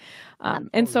grieving.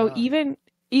 Even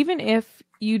if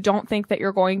you don't think that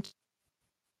you're going to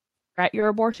regret your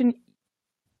abortion,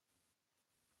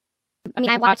 I mean,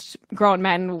 I watched grown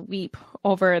men weep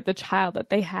over the child that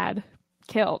they had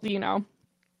killed, you know.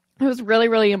 It was really,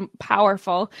 really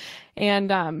powerful.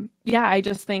 And I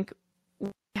just think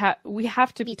we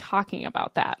have to be talking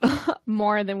about that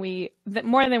more than we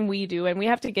do, and we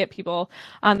have to get people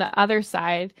on the other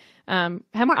side, have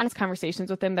more honest conversations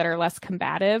with them that are less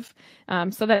combative,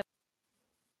 so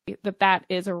that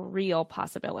is a real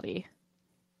possibility.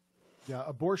 Yeah,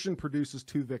 abortion produces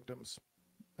two victims,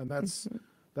 and that's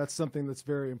something that's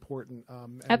very important.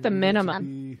 At the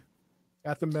minimum.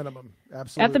 At the minimum,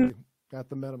 absolutely. At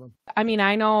the minimum. I mean,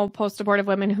 I know post-abortive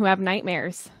women who have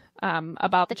nightmares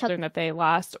about the children that they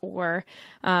lost, or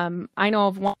I know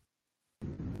of one.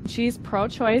 She's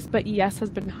pro-choice, but yes, has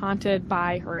been haunted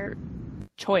by her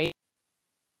choice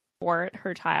for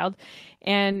her child,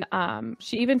 and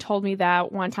she even told me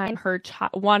that one time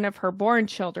one of her born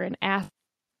children asked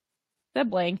a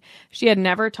sibling. She had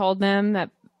never told them that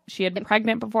she had been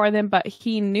pregnant before them, but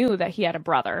he knew that he had a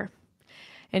brother.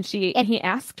 And he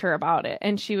asked her about it,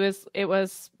 and it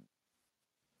was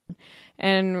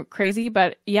crazy.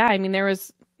 But yeah, I mean, there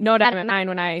was no doubt in my mind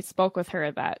when I spoke with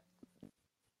her that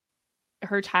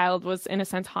her child was, in a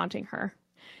sense, haunting her,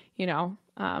 you know?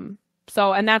 And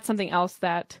that's something else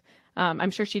that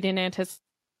I'm sure she didn't anticipate.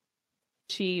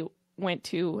 She went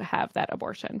to have that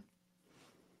abortion.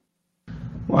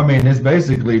 Well, I mean, it's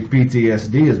basically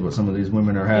PTSD is what some of these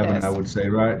women are having, I would say,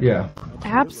 right? Yeah.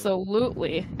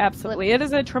 Absolutely. It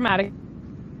is a traumatic.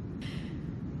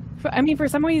 I mean, for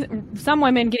some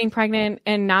women getting pregnant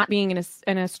and not being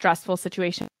in a stressful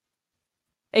situation,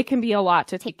 it can be a lot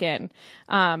to take in,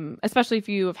 especially if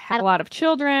you've had a lot of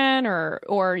children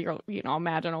or you're, you know,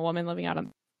 imagine a woman living out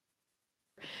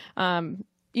on,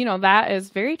 you know, that is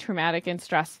very traumatic and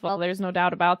stressful. There's no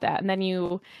doubt about that. And then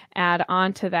you add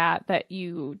on to that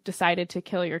you decided to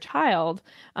kill your child.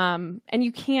 And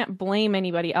you can't blame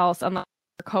anybody else unless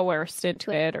they're coerced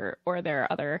into it or there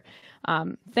are other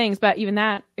things. But even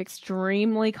that,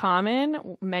 extremely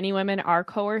common. Many women are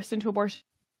coerced into abortion.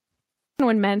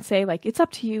 When men say, like, it's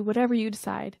up to you, whatever you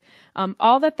decide,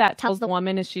 all that tells the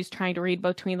woman is she's trying to read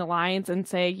between the lines and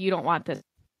say, you don't want this.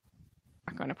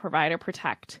 I'm not going to provide or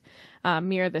protect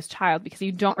me or this child because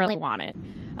you don't really want it.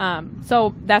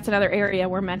 So that's another area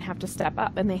where men have to step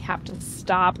up, and they have to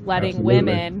stop letting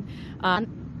women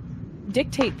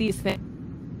dictate these things.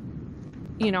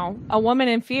 You know, a woman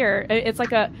in fear, it's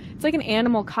like an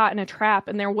animal caught in a trap,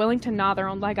 and they're willing to gnaw their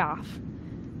own leg off.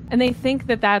 And they think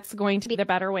that that's going to be the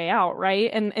better way out, right?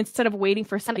 And instead of waiting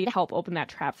for somebody to help open that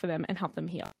trap for them and help them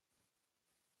heal.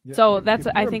 Yeah, so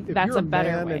I think that's a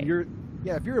better way.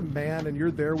 If you're a man and you're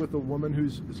there with a woman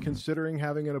who's considering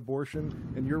having an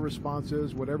abortion, and your response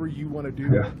is whatever you want to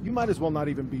do, you might as well not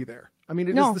even be there. I mean,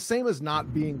 it is the same as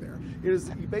not being there. It is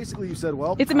basically, you said,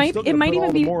 well, it might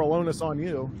even be moral onus on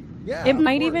you. Yeah, it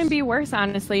might even be worse,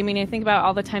 honestly. I mean, I think about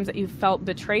all the times that you felt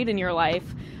betrayed in your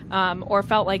life, or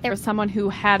felt like there was someone who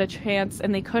had a chance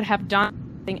and they could have done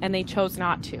something and they chose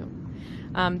not to.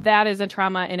 That is a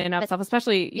trauma in and of itself,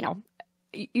 especially, you know,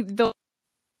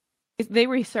 they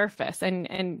resurface,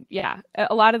 and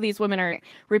a lot of these women are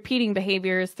repeating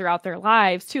behaviors throughout their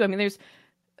lives too. I mean,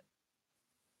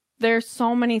 there's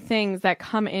so many things that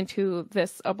come into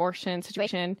this abortion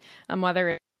situation, whether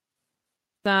it's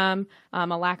a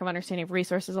lack of understanding of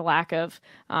resources, a lack of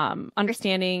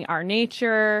understanding our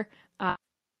nature.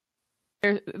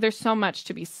 There's so much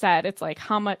to be said. It's like,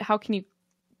 how can you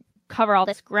cover all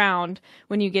this ground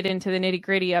when you get into the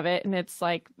nitty-gritty of it? And it's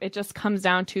like, it just comes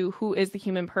down to who is the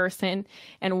human person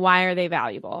and why are they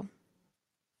valuable.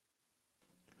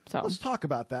 So let's talk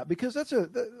about that, because that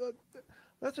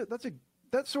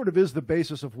sort of is the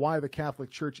basis of why the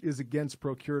Catholic Church is against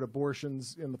procured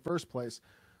abortions in the first place.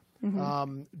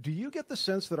 Mm-hmm. Do you get the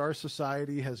sense that our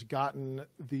society has gotten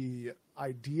the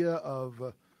idea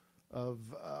of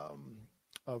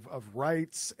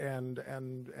rights and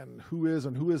who is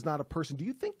and who is not a person? Do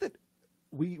you think that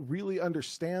we really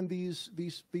understand these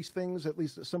things, at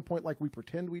least at some point, like we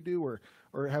pretend we do,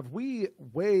 or have we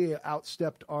way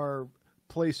outstepped our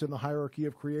place in the hierarchy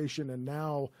of creation, and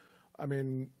now, I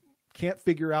mean, can't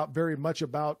figure out very much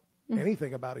about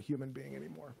anything about a human being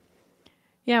anymore.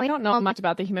 Yeah, we don't know much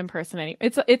about the human person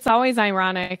It's always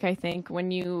ironic, I think,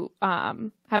 when you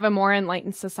have a more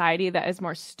enlightened society that is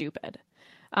more stupid.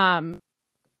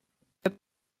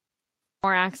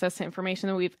 More access to information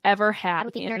than we've ever had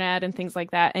with the internet and things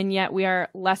like that, and yet we are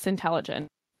less intelligent.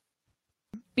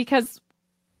 Because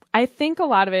I think a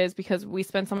lot of it is because we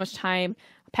spend so much time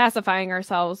pacifying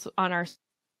ourselves on our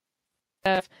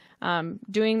stuff,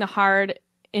 doing the hard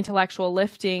intellectual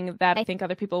lifting that I think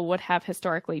other people would have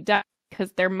historically done,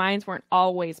 because their minds weren't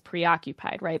always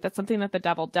preoccupied, right? That's something that the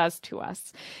devil does to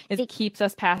us, is it keeps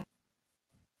us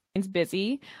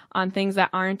busy on things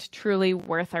that aren't truly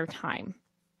worth our time.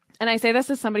 And I say this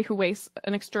as somebody who wastes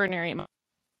an extraordinary amount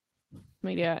of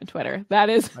media and Twitter. That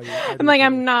is,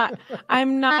 I'm not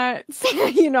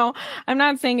saying, I'm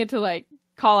not saying it to like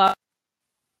call out,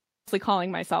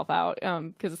 calling myself out,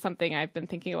 because it's something I've been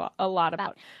thinking a lot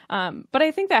about. But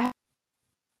I think that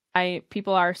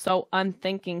people are so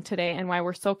unthinking today, and why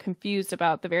we're so confused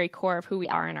about the very core of who we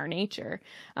are in our nature.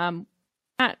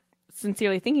 Not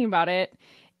sincerely thinking about it.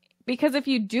 Because if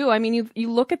you do, I mean,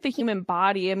 you look at the human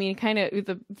body, I mean, kind of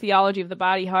the theology of the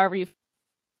body, however you,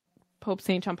 Pope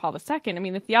St. John Paul II, I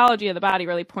mean, the theology of the body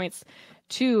really points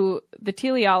to the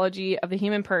teleology of the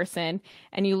human person.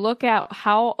 And you look at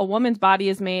how a woman's body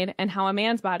is made and how a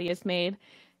man's body is made,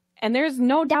 and there's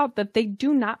no doubt that they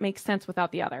do not make sense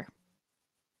without the other.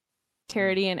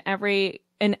 Charity in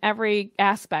every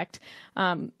aspect.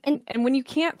 And when you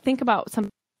can't think about something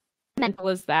mental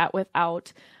as that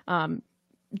without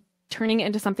turning it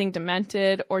into something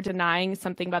demented or denying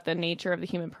something about the nature of the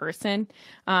human person,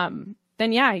 then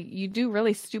yeah, you do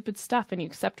really stupid stuff and you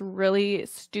accept really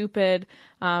stupid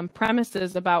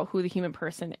premises about who the human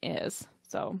person is.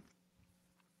 So,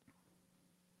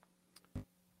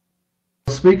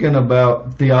 speaking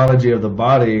about theology of the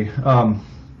body, I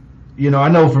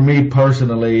know for me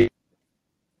personally,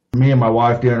 me and my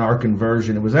wife during our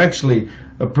conversion, it was actually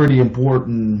a pretty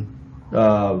important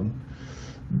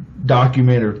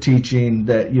document or teaching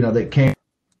that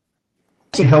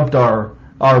helped our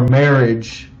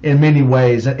marriage in many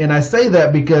ways. And I say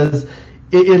that because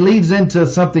it leads into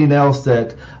something else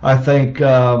that I think,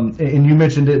 and you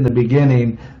mentioned it in the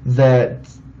beginning, that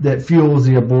fuels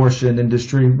the abortion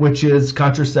industry, which is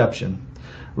contraception,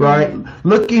 right? Mm-hmm.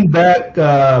 Looking back,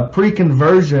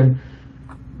 pre-conversion,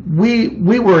 we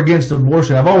were against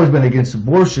abortion. I've always been against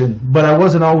abortion, but I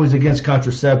wasn't always against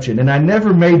contraception. And I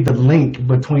never made the link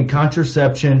between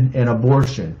contraception and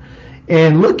abortion.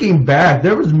 And looking back,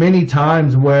 there was many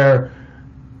times where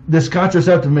this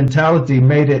contraceptive mentality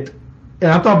made it,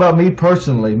 and I'm talking about me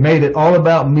personally, made it all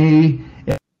about me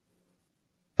and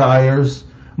desires,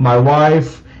 my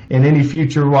wife, and any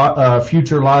future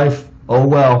life. Oh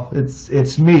well,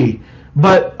 it's me.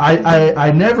 But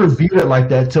I never viewed it like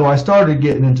that till I started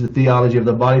getting into the theology of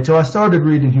the body, till I started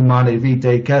reading Humanae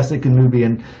Vitae, Casta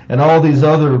Connubium, and all these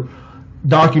other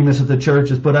documents that the church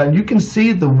has put out. And you can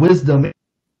see the wisdom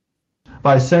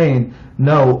by saying,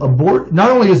 no, not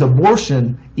only is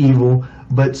abortion evil,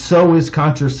 but so is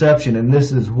contraception, and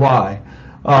this is why.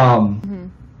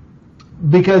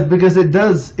 Because it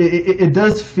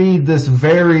does feed this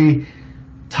very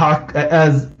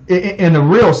in a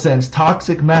real sense,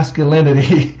 toxic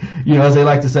masculinity, as they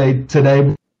like to say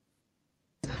today,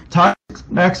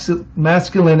 toxic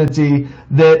masculinity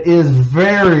that is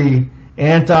very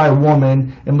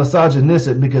anti-woman and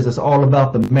misogynistic because it's all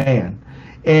about the man.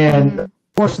 And of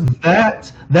course,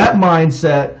 that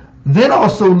mindset then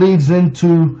also leads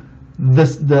into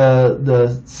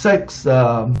the sex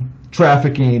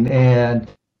trafficking and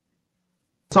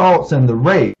assaults and the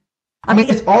rape. I mean,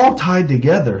 it's all tied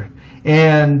together.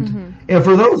 And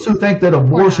for those who think that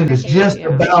abortion is just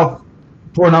about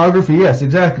pornography, yes,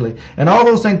 exactly. And all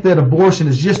those think that abortion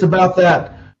is just about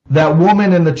that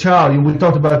woman and the child. And we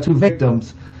talked about two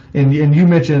victims, and you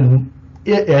mentioned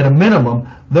it, at a minimum,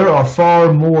 there are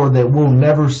far more that we'll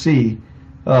never see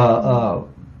due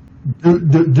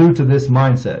to this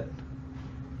mindset.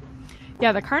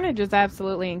 Yeah, the carnage is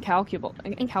absolutely incalculable.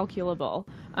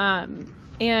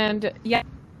 And yeah,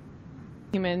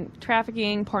 human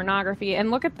trafficking, pornography,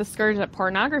 and look at the scourge that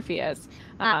pornography is,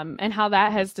 and how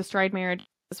that has destroyed marriage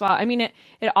as well. I mean, it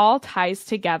all ties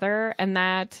together, and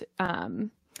that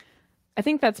I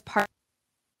think that's part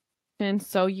and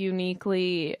so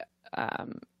uniquely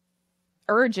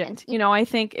urgent. I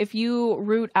think if you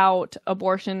root out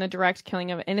abortion, the direct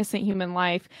killing of innocent human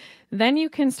life, then you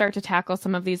can start to tackle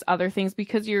some of these other things,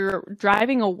 because you're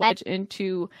driving a wedge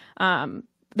into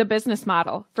the business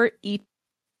model for each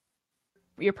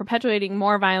you're perpetuating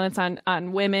more violence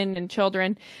on women and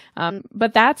children.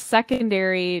 But that's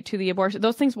secondary to the abortion.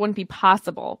 Those things wouldn't be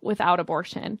possible without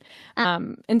abortion.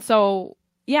 And so,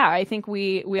 yeah, I think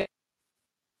we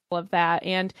all of that.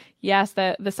 And yes,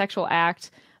 the sexual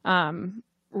act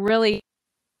really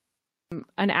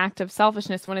an act of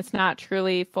selfishness when it's not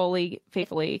truly, fully,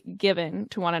 faithfully given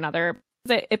to one another.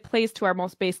 It plays to our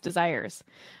most base desires.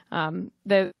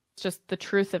 That's just the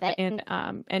truth of it.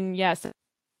 And yes,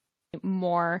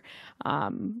 more,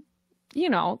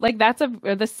 like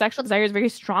the sexual desire is very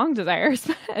strong desires,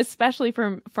 especially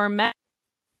for men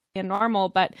and normal.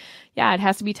 But yeah, it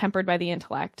has to be tempered by the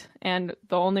intellect. And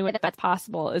the only way that's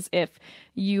possible is if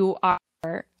you are,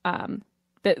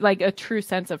 like a true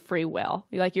sense of free will,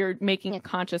 like you're making a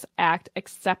conscious act,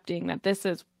 accepting that this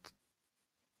is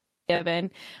given,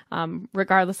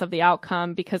 regardless of the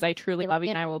outcome, because I truly love you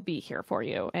and I will be here for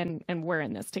you, and we're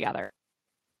in this together.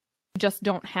 You just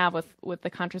don't have with the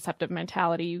contraceptive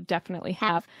mentality. You definitely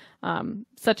have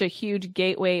such a huge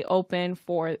gateway open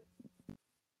for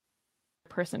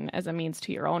person as a means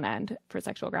to your own end for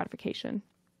sexual gratification.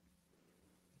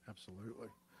 Absolutely.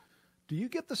 Do you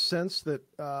get the sense that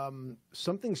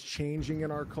something's changing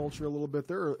in our culture a little bit?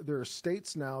 There are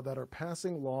states now that are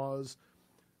passing laws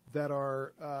that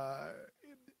are,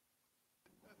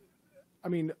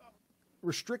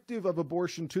 restrictive of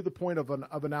abortion to the point of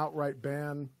an outright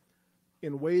ban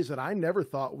in ways that I never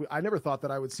thought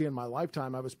that I would see in my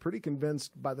lifetime. I was pretty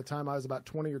convinced by the time I was about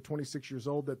 20 or 26 years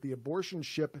old that the abortion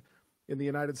ship in the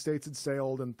United States had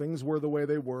sailed and things were the way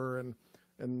they were, and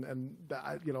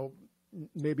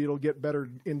maybe it'll get better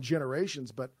in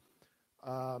generations, but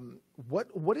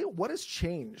what has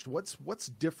changed? What's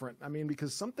different? I mean,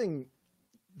 because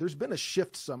there's been a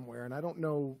shift somewhere, and I don't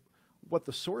know what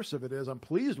the source of it is. I'm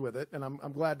pleased with it, and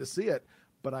I'm glad to see it,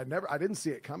 but I didn't see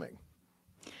it coming.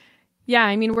 Yeah,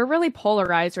 I mean, we're really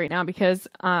polarized right now because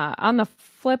on the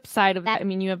flip side of that, I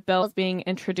mean, you have bills being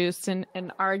introduced and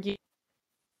argued in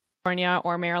California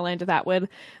or Maryland that would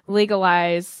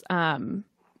legalize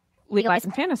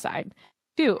infanticide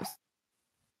too.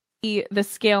 The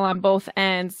scale on both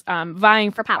ends,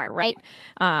 vying for power, right?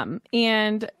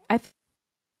 And I think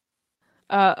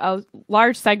a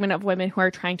large segment of women who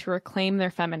are trying to reclaim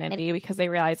their femininity because they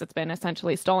realize it's been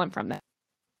essentially stolen from them,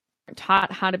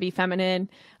 taught how to be feminine,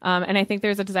 and I think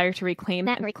there's a desire to reclaim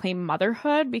that and reclaim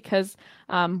motherhood because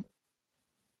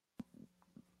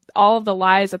all of the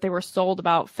lies that they were sold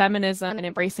about feminism and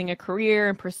embracing a career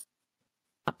and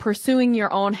pursuing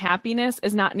your own happiness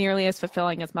is not nearly as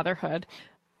fulfilling as motherhood,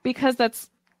 because that's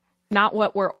not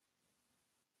what we're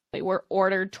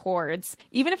ordered towards.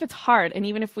 Even if it's hard and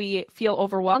even if we feel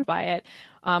overwhelmed by it,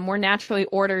 we're naturally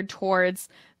ordered towards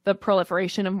the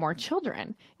proliferation of more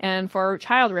children and for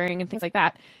child rearing and things like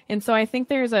that. And so I think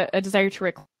there's a desire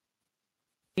to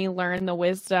learn the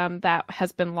wisdom that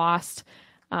has been lost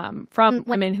from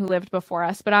women who lived before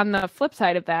us. But on the flip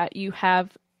side of that, you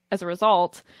have, as a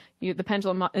result, the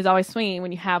pendulum is always swinging.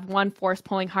 When you have one force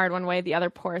pulling hard one way, the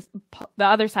other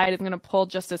side is going to pull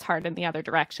just as hard in the other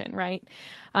direction, right?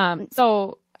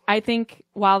 So I think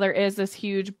while there is this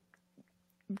huge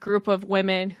group of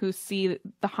women who see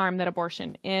the harm that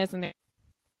abortion is in their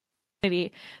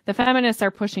community, the feminists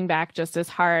are pushing back just as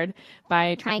hard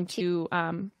by trying to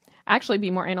actually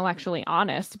be more intellectually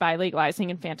honest by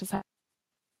legalizing infanticide,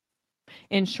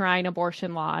 enshrine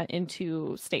abortion law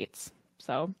into states.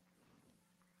 So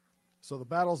the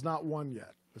battle's not won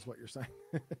yet, is what you're saying.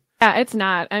 Yeah, it's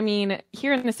not. I mean,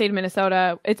 here in the state of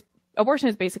Minnesota, abortion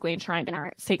is basically enshrined in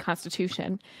our state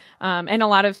constitution, and a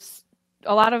lot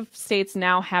of states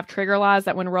now have trigger laws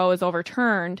that when Roe is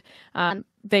overturned,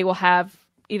 they will have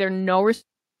either no restriction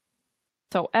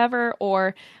whatsoever,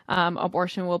 or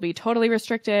abortion will be totally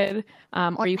restricted,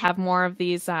 or you have more of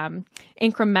these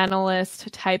incrementalist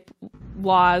type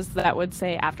laws that would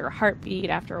say after a heartbeat,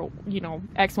 after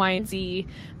X, Y, and Z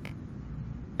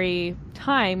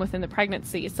time within the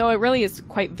pregnancy. So it really is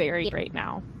quite varied right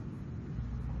now.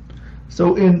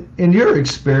 So in your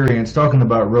experience, talking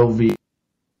about Roe v.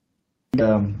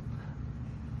 So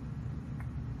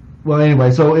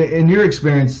in your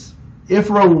experience,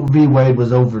 if Roe v. Wade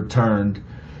was overturned,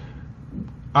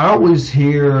 I always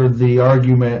hear the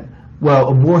argument, well,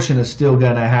 abortion is still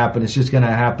going to happen. It's just going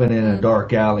to happen in a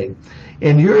dark alley.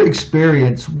 In your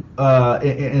experience,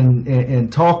 in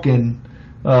talking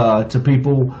to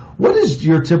people, what is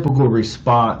your typical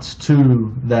response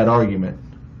to that argument?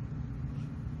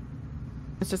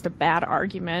 It's just a bad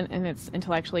argument, and it's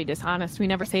intellectually dishonest. We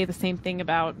never say the same thing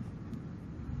about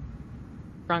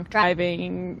drunk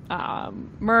driving,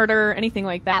 murder, anything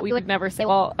like that. We would never say,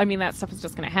 well, I mean, that stuff is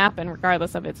just going to happen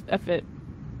regardless of if it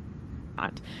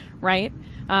not, right?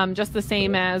 Just the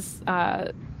same as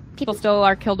people still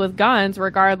are killed with guns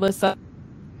regardless of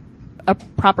a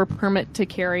proper permit to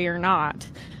carry or not.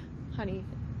 Honey,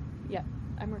 yeah,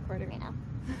 I'm recording right now.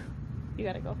 You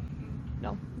gotta go.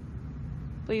 No.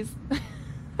 Please.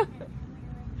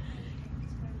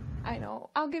 I know.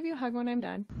 I'll give you a hug when I'm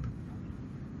done.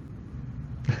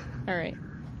 All right.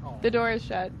 The door is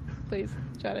shut. Please,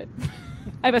 shut it.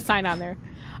 I have a sign on there.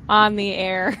 On the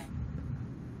air.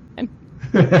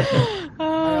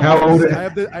 How old is... I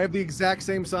have the exact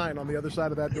same sign on the other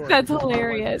side of that door. That's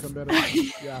hilarious.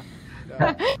 Yeah.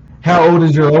 How old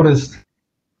is your oldest?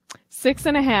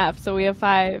 6.5. So we have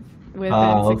 5 within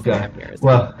 6.5 years.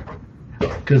 Well,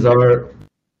 because our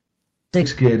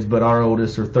 6 kids, but our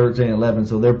oldest are 13, 11,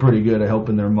 so they're pretty good at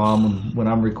helping their mom when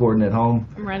I'm recording at home.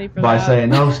 I'm ready for by that. saying,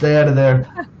 no, stay out of there.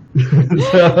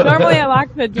 Normally I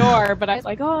lock the door, but I was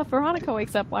like, oh, if Veronica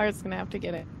wakes up, Lara's going to have to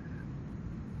get it.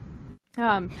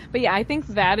 But yeah, I think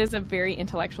that is a very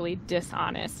intellectually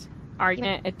dishonest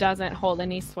argument. It doesn't hold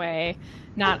any sway.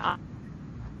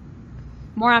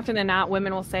 More often than not,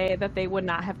 women will say that they would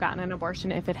not have gotten an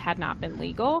abortion if it had not been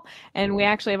legal. And we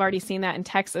actually have already seen that in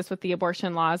Texas with the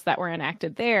abortion laws that were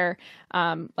enacted there.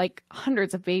 Like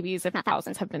hundreds of babies, if not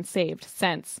thousands, have been saved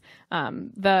since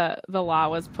the law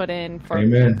was put in for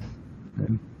Amen.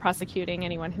 prosecuting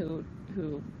anyone who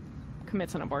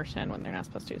commits an abortion when they're not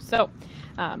supposed to. So,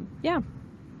 yeah,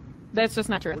 that's just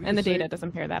not true. And the data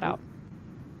doesn't bear that out.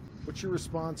 What's your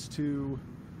response to...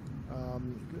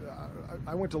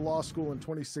 I went to law school in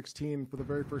 2016 for the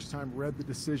very first time, read the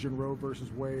decision Roe versus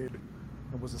Wade,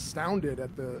 and was astounded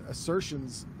at the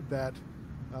assertions that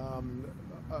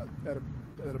that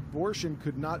abortion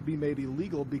could not be made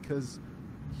illegal because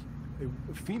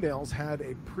females had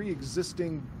a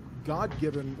pre-existing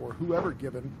God-given or whoever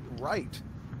given right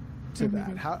to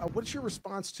that. What's your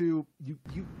response to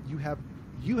you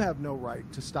have no right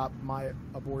to stop my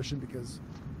abortion because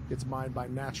it's mine by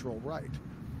natural right?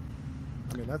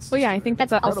 I mean, that's I think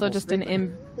that's also just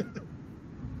statement. an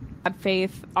bad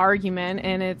faith argument,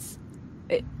 and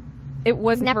it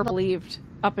was never believed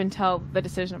up until the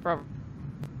decision of Roe.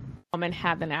 Women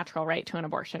had the natural right to an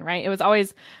abortion, right? It was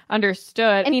always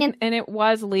understood, and it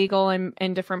was legal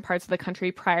in different parts of the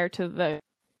country prior to the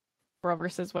Roe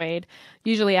versus Wade,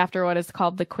 usually after what is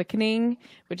called the quickening,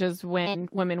 which is when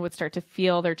women would start to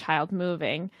feel their child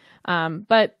moving.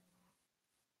 But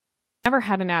never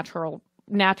had a natural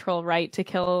right to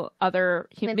kill other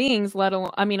human beings, let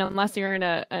alone, I mean, unless you're in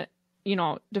a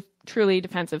truly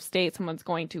defensive state, someone's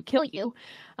going to kill you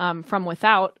from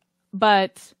without.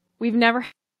 But we've never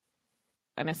had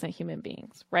innocent human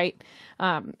beings, right?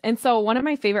 And so one of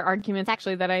my favorite arguments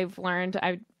actually that I've learned,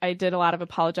 I did a lot of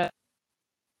apologetic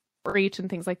outreach and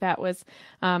things like that, was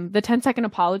the 10-Second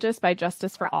Apologist by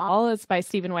Justice for All. It's by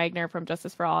Stephen Wagner from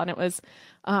Justice for All. And it was,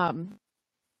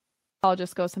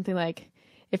 apologist goes something like,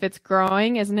 if it's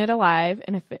growing, isn't it alive?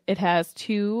 And if it has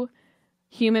 2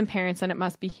 human parents, then it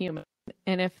must be human.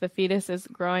 And if the fetus is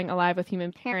growing alive with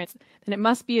human parents, then it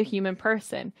must be a human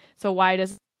person. So why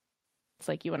does it's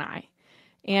like you and I?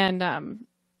 And,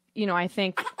 I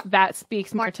think that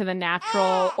speaks more to the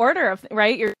natural order of,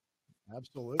 right? You're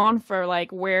absolutely on for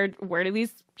like, where do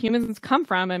these humans come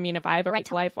from? I mean, if I have a right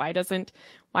to life, why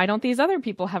don't these other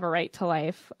people have a right to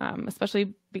life?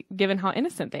 Especially given how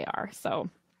innocent they are. So.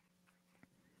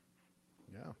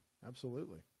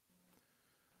 Absolutely.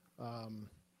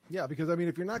 Yeah, because I mean,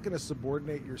 if you're not going to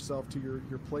subordinate yourself to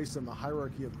your place in the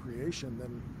hierarchy of creation,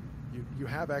 then you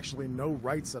have actually no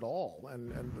rights at all,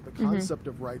 and the concept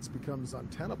of rights becomes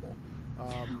untenable.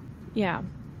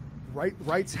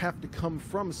 Rights have to come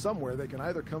from somewhere. They can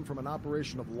either come from an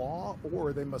operation of law,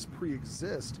 or they must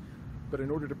pre-exist. But in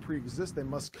order to pre-exist, they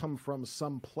must come from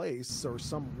some place or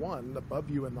someone above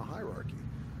you in the hierarchy.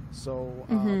 So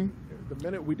the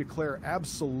minute we declare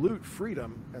absolute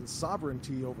freedom and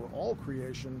sovereignty over all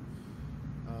creation,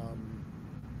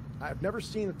 I've never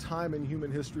seen a time in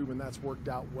human history when that's worked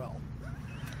out well.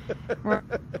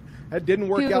 It didn't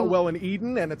work out well in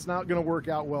Eden, and it's not going to work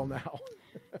out well now.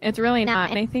 It's really not.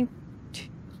 And I think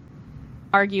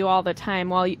argue all the time,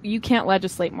 well, you can't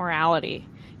legislate morality.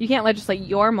 You can't legislate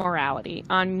your morality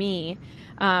on me.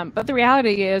 But the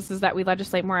reality is that we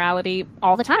legislate morality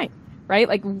all the time. Right,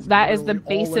 like that is the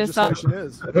basis of.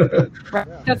 Right?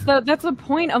 Yeah. That's the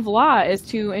point of law, is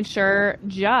to ensure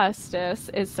justice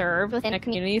is served within a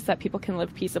community so that people can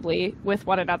live peaceably with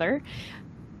one another.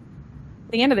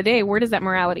 At the end of the day, where does that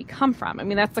morality come from? I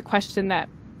mean, that's the question that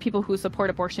people who support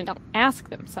abortion don't ask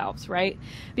themselves, right?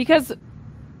 Because the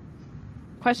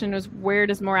question is, where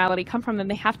does morality come from? Then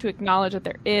they have to acknowledge that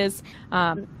there is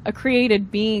a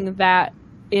created being that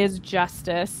is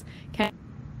justice, can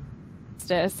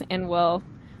justice and will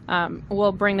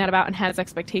bring that about and has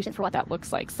expectation for what that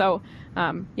looks like. So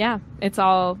yeah, it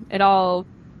all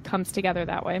comes together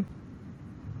that way.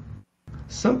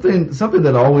 Something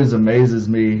that always amazes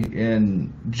me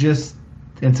in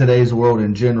today's world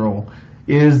in general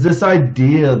is this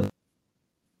idea that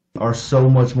are so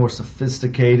much more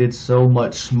sophisticated, so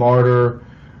much smarter,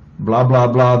 blah blah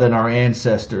blah, than our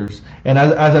ancestors. And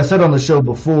as I said on the show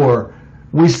before,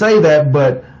 we say that,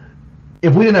 but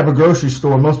if we didn't have a grocery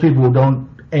store, most people ain't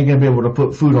gonna be able to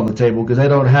put food on the table because they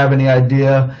don't have any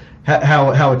idea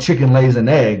how a chicken lays an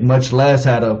egg, much less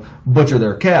how to butcher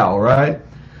their cow, right?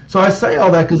 So I say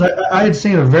all that because I had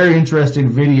seen a very interesting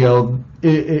video.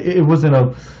 It was in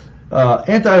a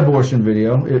anti-abortion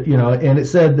video, and it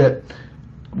said that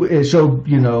it showed,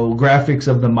 graphics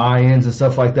of the Mayans and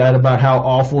stuff like that about how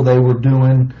awful they were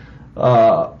doing,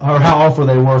 or how awful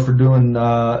they were for doing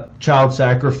child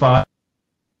sacrifice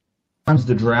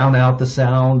to drown out the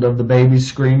sound of the babies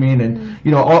screaming,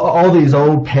 and all these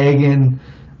old pagan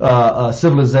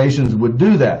civilizations would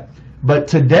do that. But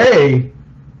today,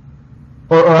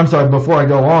 or I'm sorry, before I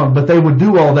go on, but they would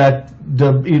do all that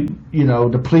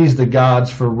to please the gods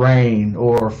for rain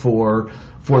or for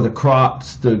the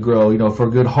crops to grow, for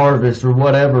good harvest or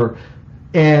whatever.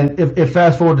 And if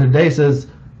fast forward to today, says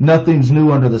nothing's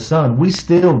new under the sun, we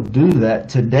still do that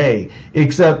today,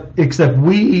 except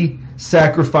we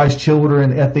sacrifice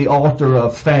children at the altar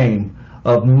of fame,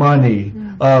 of money,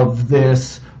 of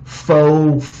this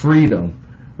faux freedom,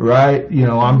 right?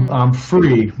 I'm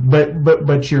free,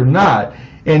 but you're not.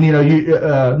 And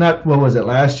not, what was it,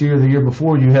 last year, the year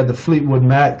before, you had the Fleetwood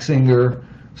Mac singer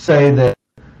say that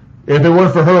if it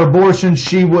weren't for her abortion,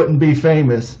 she wouldn't be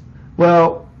famous.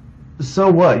 Well, so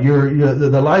what?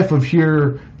 The life of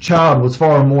your child was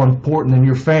far more important than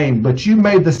your fame, but you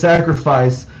made the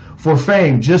sacrifice for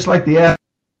fame, just like the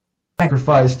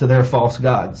sacrifice to their false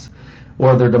gods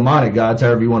or their demonic gods,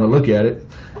 however you want to look at it.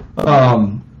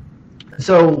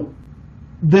 So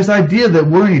this idea that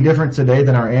we're any different today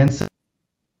than our ancestors,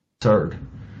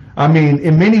 I mean,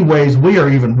 in many ways, we are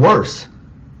even worse.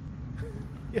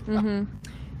 Mm-hmm.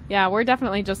 Yeah, we're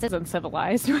definitely just as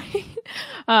uncivilized, right?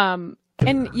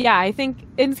 And yeah, I think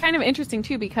it's kind of interesting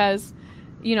too because,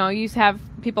 you have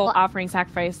people offering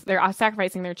sacrifice. They're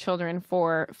sacrificing their children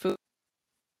for food.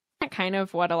 Kind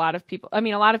of what a lot of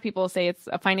people say it's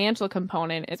a financial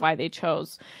component is why they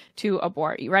chose to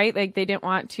abort, right? Like they didn't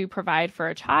want to provide for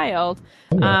a child,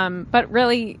 but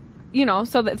really,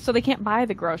 so they can't buy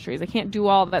the groceries, they can't do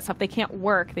all that stuff, they can't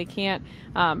work, they can't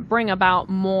bring about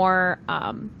more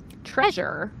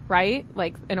treasure, right?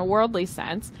 Like in a worldly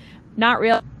sense, not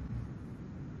real.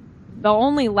 The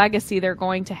only legacy they're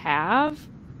going to have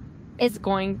is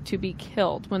going to be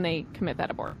killed when they commit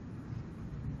that abortion.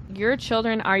 Your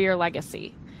children are your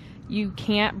legacy. You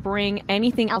can't bring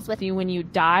anything else with you when you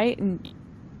die and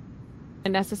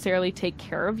necessarily take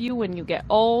care of you when you get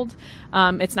old.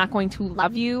 It's not going to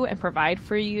love you and provide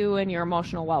for you and your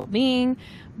emotional well-being,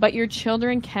 but your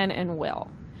children can and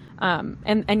will.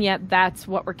 And yet that's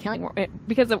what we're killing,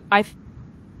 because I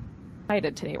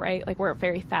cited today, right? Like we're a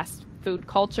very fast food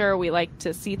culture. We like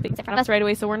to see things in front of us right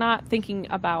away. So we're not thinking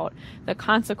about the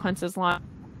consequences long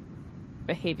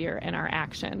behavior and our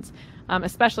actions,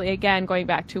 especially again going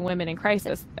back to women in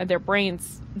crisis. Their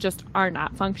brains just are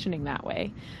not functioning that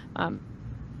way,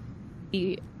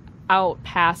 out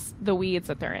past the weeds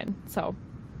that they're in. So,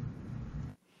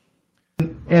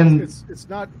 and it's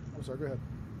not. I'm sorry. Go ahead.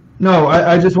 No,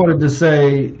 I just wanted to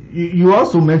say you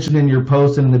also mentioned in your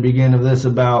post in the beginning of this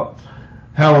about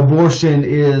how abortion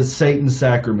is Satan's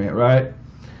sacrament, right?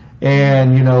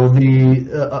 And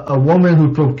a woman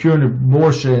who procured an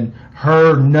abortion,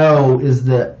 her no is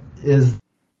the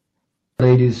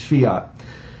lady's fiat.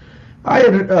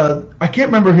 I can't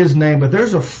remember his name, but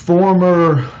there's a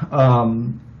former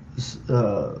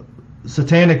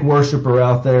satanic worshiper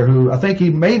out there who I think he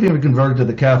may have even converted to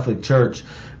the Catholic Church,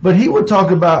 but he would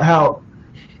talk about how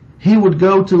he would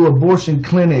go to abortion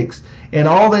clinics and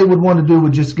all they would want to do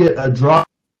would just get a drop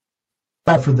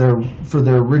for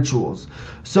their rituals.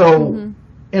 So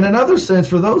in another sense,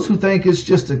 for those who think it's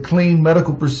just a clean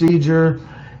medical procedure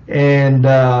and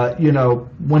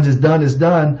once it's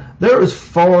done, there is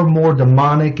far more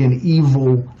demonic and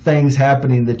evil things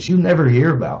happening that you never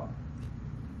hear about.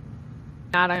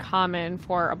 Not uncommon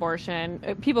for abortion.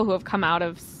 People who have come out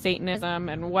of Satanism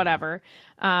and whatever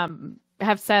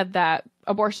have said that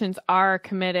abortions are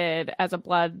committed as a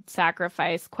blood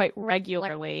sacrifice quite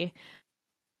regularly.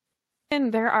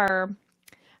 And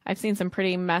I've seen some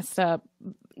pretty messed up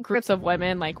groups of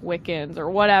women like Wiccans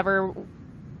or whatever.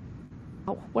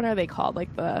 What are they called?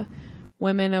 Like the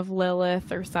women of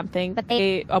Lilith or something, but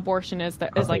abortion is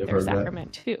like their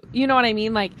sacrament too. You know what I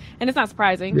mean? Like, and it's not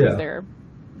surprising because they're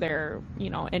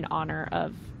in honor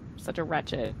of such a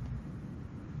wretched.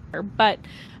 But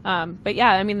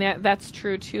yeah, I mean that's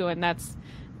true too, and that's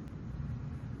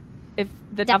if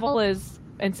the devil is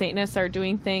and Satanists are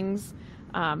doing things,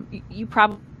 you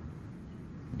probably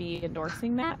be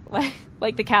endorsing that,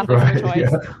 like the Catholics for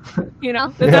choice.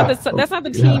 Yeah. That's not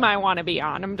the team I want to be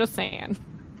on. I'm just saying.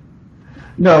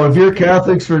 No, if you're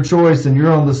Catholics for choice and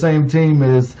you're on the same team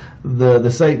as the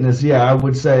Satanists, I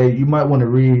would say you might want to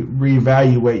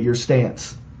reevaluate your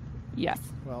stance. Yes.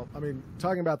 Well, I mean,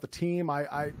 talking about the team,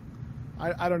 I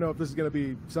don't know if this is going to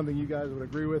be something you guys would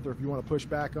agree with, or if you want to push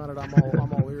back on it. I'm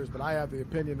all ears, but I have the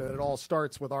opinion that it all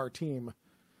starts with our team.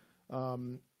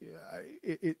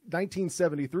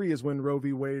 1973 is when Roe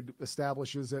v. Wade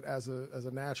establishes it as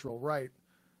a natural right.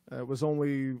 It was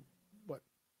only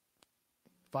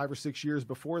 5 or 6 years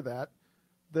before that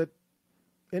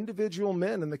individual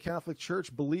men in the Catholic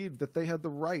Church believed that they had the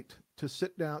right to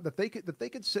sit down, that they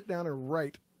could sit down and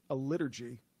write a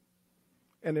liturgy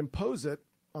and impose it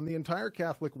on the entire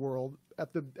Catholic world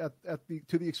to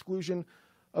the exclusion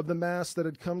of the Mass that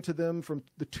had come to them from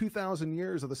the 2,000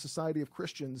 years of the Society of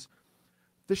Christians.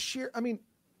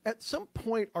 At some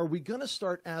point, are we going to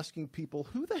start asking people,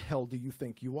 who the hell do you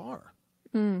think you are?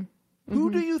 Mm-hmm.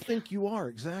 Who do you think you are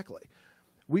exactly?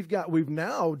 We've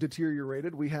now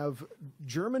deteriorated. We have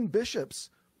German bishops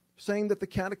saying that the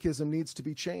catechism needs to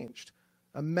be changed.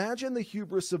 Imagine the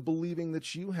hubris of believing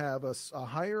that you have a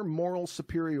higher moral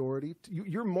superiority.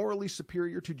 You're morally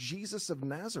superior to Jesus of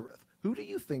Nazareth. Who do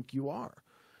you think you are?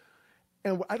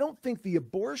 And I don't think the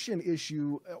abortion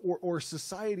issue or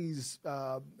society's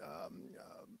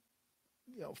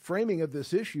framing of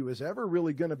this issue is ever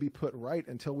really going to be put right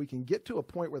until we can get to a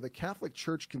point where the Catholic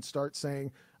Church can start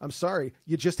saying, I'm sorry,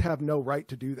 you just have no right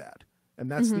to do that. And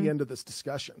that's the end of this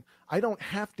discussion. I don't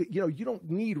have to, you don't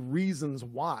need reasons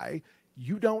why.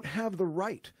 You don't have the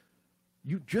right.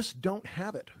 You just don't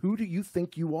have it. Who do you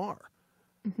think you are?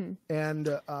 Mm-hmm. And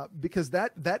because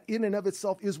that in and of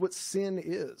itself is what sin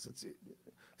is.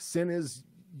 Sin is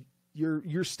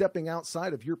you're stepping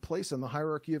outside of your place in the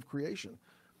hierarchy of creation.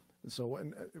 And so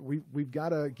we've got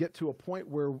to get to a point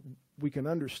where we can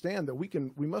understand that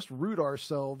we must root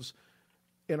ourselves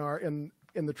in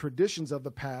the traditions of the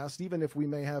past, even if we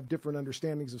may have different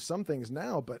understandings of some things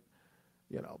now. But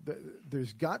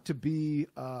there's got to be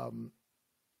a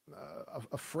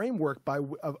framework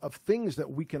of things that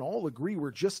we can all agree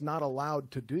we're just not allowed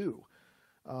to do.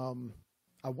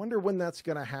 I wonder when that's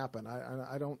going to happen.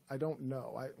 I don't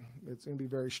know. It's going to be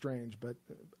very strange, but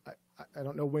I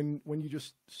don't know when you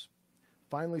just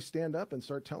finally stand up and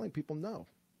start telling people no.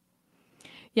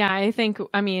 Yeah, I think,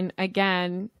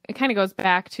 again, it kind of goes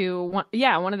back to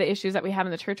one of the issues that we have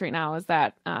in the church right now is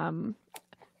that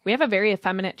we have a very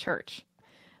effeminate church.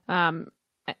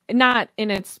 Not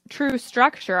in its true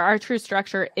structure. Our true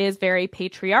structure is very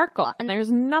patriarchal, and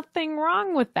there's nothing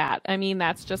wrong with that.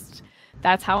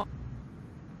 That's how we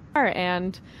are.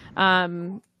 And,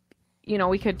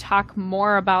 we could talk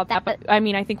more about that, but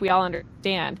I think we all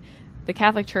understand the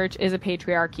Catholic Church is a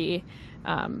patriarchy,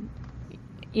 and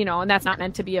that's not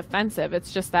meant to be offensive.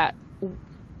 It's just that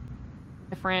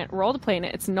different role to play in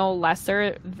it. It's no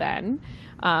lesser than,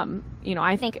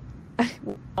 I think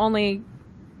only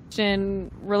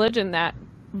religion that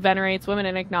venerates women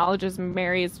and acknowledges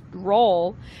Mary's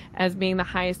role as being the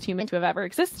highest human to have ever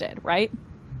existed, right?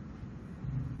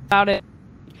 About it,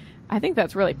 I think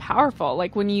that's really powerful.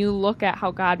 Like when you look at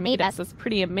how God made us, it's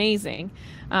pretty amazing.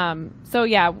 So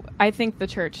yeah, I think the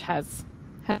church has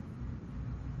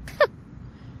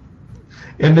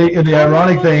and the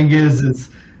ironic thing is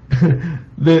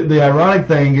the ironic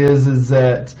thing is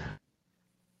that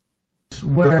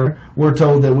we're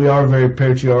told that we are very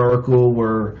patriarchal.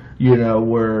 We're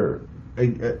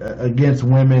against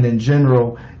women in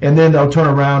general, and then they'll turn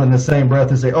around in the same breath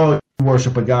and say, "Oh, you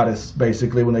worship a goddess,"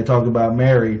 basically when they talk about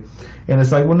Mary. And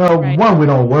it's like, well, no, right. One, we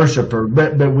don't worship her,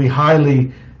 but we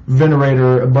highly venerate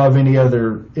her above any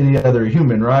other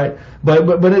human, right?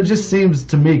 But it just seems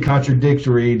to me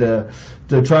contradictory to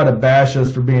try to bash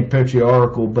us for being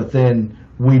patriarchal, but then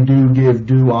we do give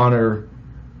due honor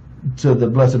to the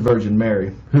Blessed Virgin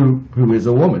Mary, who is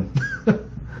a woman.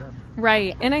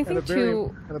 Right, and I think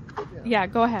too. Yeah,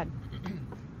 go ahead.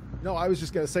 No, I was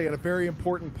just going to say, a very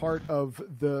important part of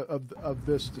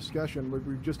this discussion.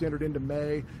 We've just entered into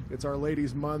May. It's Our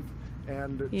Lady's Month,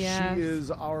 and yes.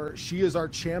 she is our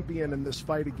champion in this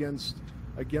fight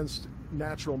against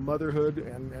natural motherhood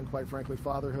and quite frankly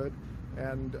fatherhood.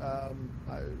 And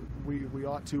we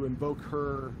ought to invoke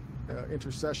her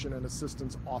intercession and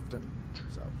assistance often.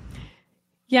 So.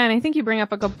 Yeah, and I think you bring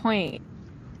up a good point.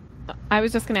 I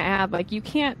was just going to add, like, you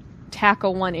can't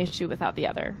tackle one issue without the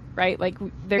other, right? Like,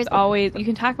 there's always, you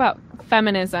can talk about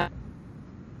feminism.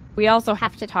 We also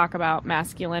have to talk about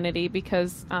masculinity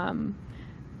because,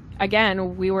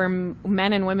 again,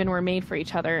 men and women were made for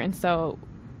each other. And so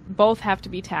both have to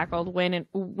be tackled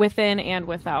within and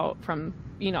without, from,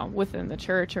 within the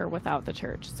church or without the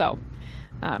church. So,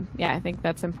 yeah, I think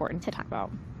that's important to talk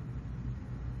about.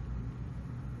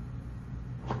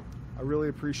 I really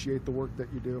appreciate the work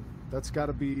that you do. That's got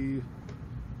to be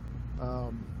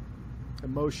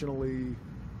emotionally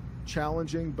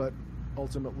challenging, but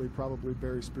ultimately probably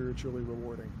very spiritually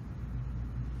rewarding.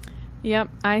 Yep,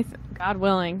 God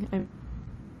willing.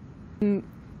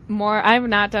 I've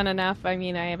not done enough. I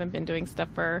mean, I haven't been doing stuff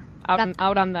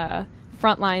out on the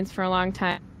front lines for a long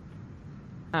time.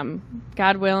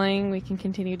 God willing, we can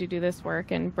continue to do this work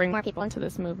and bring more people into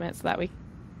this movement so that we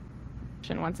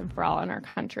can once and for all in our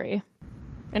country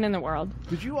and in the world.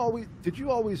 Did you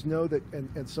always know that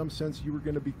in some sense you were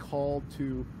going to be called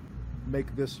to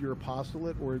make this your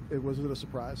apostolate, or was it a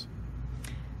surprise?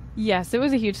 Yes, it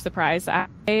was a huge surprise.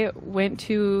 I went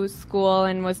to school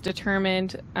and was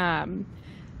determined. I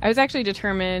was actually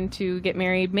determined to get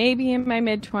married maybe in my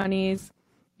mid-20s,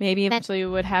 maybe eventually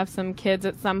would have some kids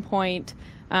at some point.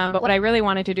 But what I really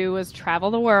wanted to do was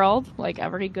travel the world like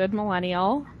every good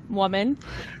millennial woman.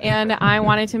 And I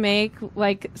wanted to make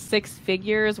like 6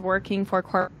 figures working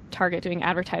for Target doing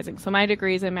advertising. So my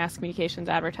degree is in mass communications,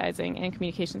 advertising, and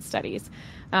communication studies.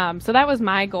 So that was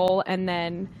my goal. And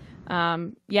then,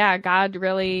 God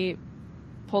really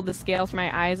pulled the scales from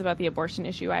my eyes about the abortion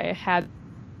issue. I had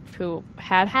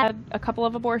a couple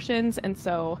of abortions. And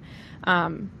so,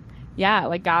 God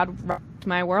rocked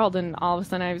my world, and all of a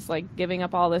sudden I was like giving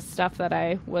up all this stuff that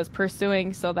I was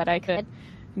pursuing so that I could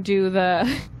do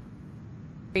the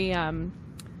you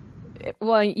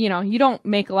don't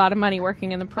make a lot of money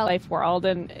working in the pro-life world,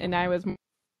 and I was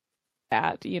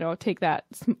take that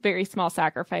very small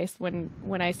sacrifice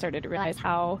when I started to realize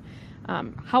how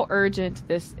urgent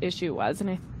this issue was.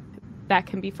 And that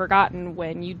can be forgotten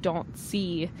when you don't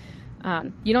see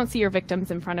your victims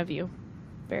in front of you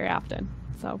very often.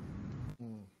 So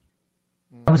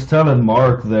I was telling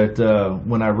Mark that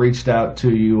when I reached out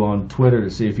to you on Twitter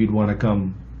to see if you'd want to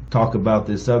come talk about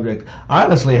this subject, I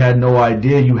honestly had no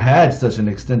idea you had such an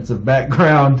extensive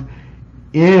background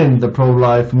in the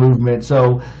pro-life movement.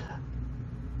 So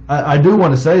I do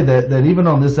want to say that even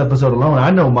on this episode alone, I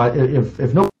know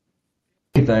if no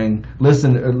anything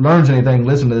learns anything,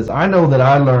 listen to this. I know that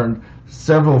I learned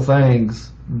several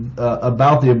things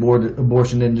about the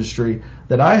abortion industry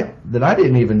that I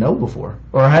didn't even know before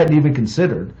or hadn't even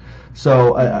considered.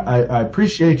 So I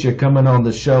appreciate you coming on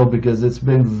the show because it's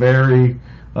been very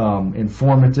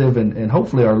informative, and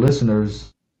hopefully our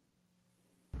listeners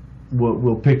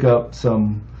will pick up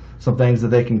some things that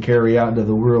they can carry out into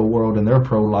the real world in their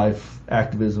pro-life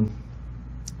activism.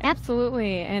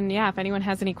 Absolutely. And if anyone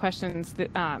has any questions,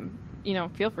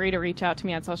 feel free to reach out to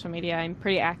me on social media. I'm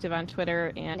pretty active on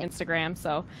Twitter and Instagram,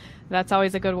 so that's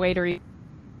always a good way to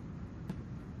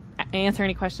answer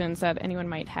any questions that anyone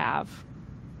might have.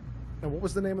 And what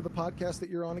was the name of the podcast that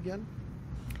you're on again?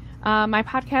 My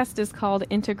podcast is called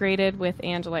Integrated with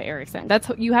Angela Erickson.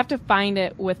 You have to find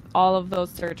it with all of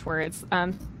those search words.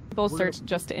 People search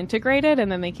just Integrated,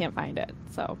 and then they can't find it.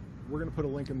 So we're going to put a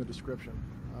link in the description.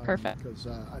 Perfect. Because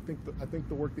I think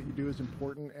the work that you do is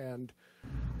important, and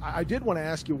I did want to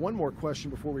ask you one more question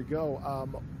before we go.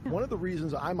 One of the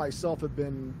reasons I myself have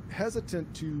been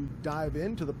hesitant to dive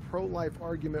into the pro-life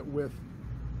argument with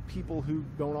people who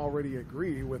don't already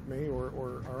agree with me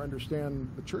or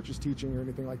understand the church's teaching or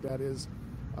anything like that is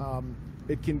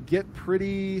it can get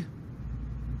pretty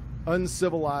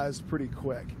uncivilized pretty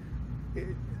quick.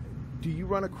 Do you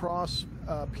run across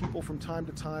people from time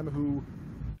to time who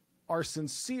are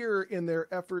sincere in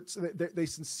their efforts? They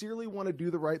sincerely want to do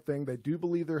the right thing. They do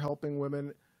believe they're helping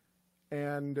women,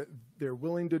 and they're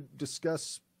willing to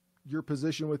discuss your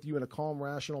position with you in a calm,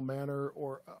 rational manner,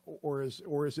 or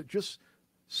is it just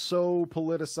so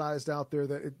politicized out there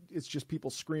that it's just people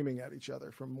screaming at each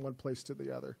other from one place to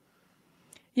the other?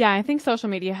 Yeah, I think social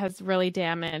media has really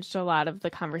damaged a lot of the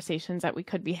conversations that we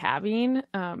could be having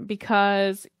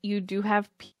because you do have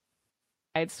people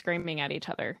screaming at each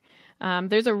other.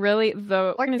 There's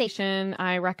the organization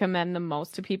I recommend the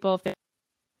most to people if they're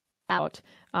about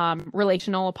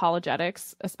relational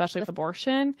apologetics, especially with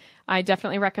abortion. I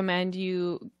definitely recommend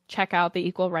you check out the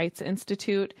Equal Rights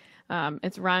Institute.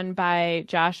 It's run by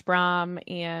Josh Brom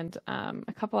and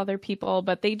a couple other people,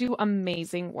 but they do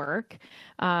amazing work,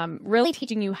 really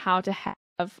teaching you how to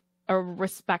have a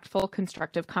respectful,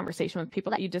 constructive conversation with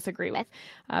people that you disagree with.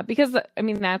 Because, I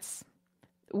mean,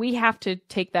 we have to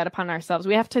take that upon ourselves.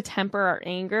 We have to temper our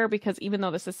anger, because even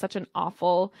though this is such an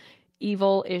awful,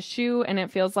 evil issue and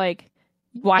it feels like,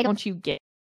 why don't you get it?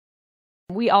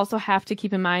 We also have to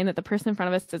keep in mind that the person in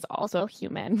front of us is also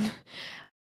human.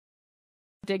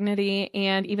 Dignity,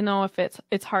 and even though if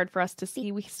it's hard for us to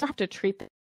see, we still have to treat them.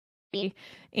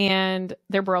 And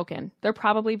they're broken. They're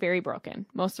probably very broken.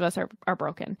 Most of us are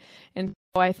broken. And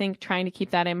so I think trying to keep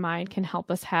that in mind can help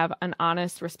us have an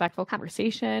honest, respectful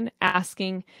conversation,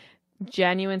 asking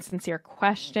genuine, sincere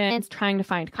questions, trying to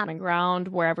find common ground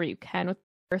wherever you can with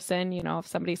the person. You know, if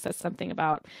somebody says something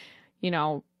about, you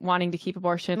know, wanting to keep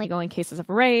abortion legal in cases of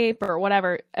rape or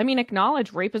whatever, I mean,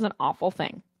 acknowledge rape is an awful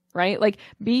thing, right? Like,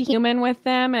 be human with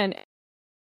them and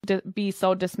be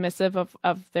so dismissive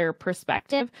of their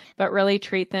perspective, but really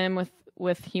treat them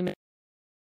with human.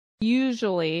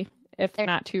 Usually, if they're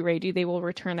not too ragey, they will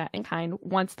return that in kind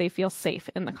once they feel safe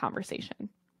in the conversation.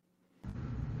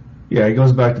 Yeah, it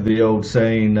goes back to the old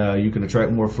saying, you can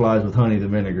attract more flies with honey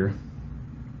than vinegar.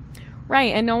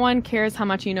 Right, and no one cares how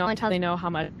much you know until they know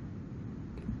how much.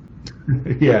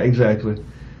 Yeah, exactly.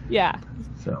 Yeah.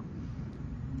 So,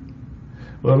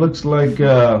 well, it looks like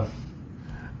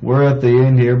we're at the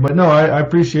end here, but no, I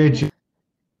appreciate you.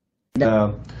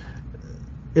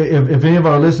 If any of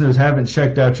our listeners haven't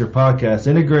checked out your podcast,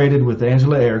 Integrated with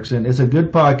Angela Erickson, it's a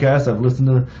good podcast. I've listened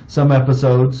to some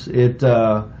episodes. It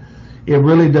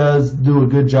really does do a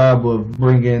good job of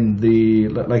bringing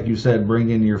like you said,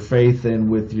 bringing your faith in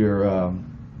with your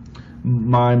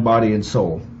mind, body, and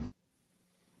soul.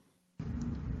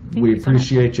 We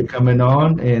appreciate you coming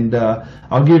on, and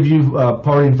I'll give you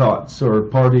parting thoughts or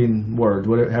parting words,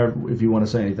 whatever, if you want to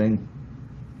say anything.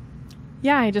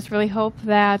 Yeah, I just really hope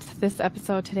that this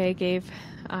episode today gave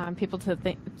people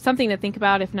something to think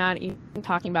about, if not even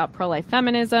talking about pro-life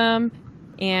feminism,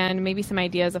 and maybe some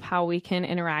ideas of how we can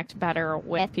interact better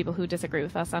with people who disagree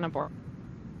with us on abortion.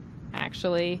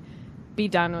 Actually be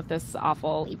done with this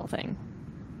awful, evil thing.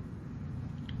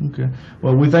 Okay.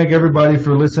 Well, we thank everybody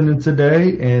for listening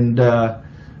today, and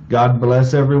God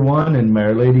bless everyone, and may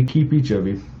Our Lady keep each of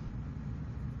you.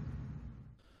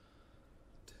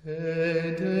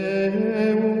 Te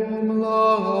Deum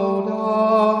laudamus,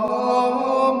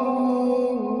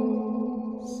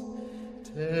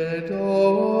 Te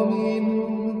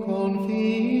Dominum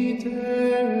confiterum,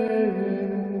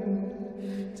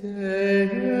 Te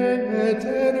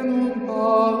eternum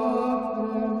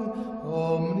Patrem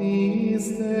omnis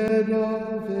terra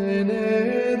veneratur,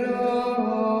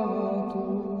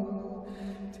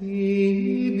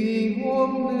 tibi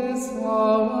omnes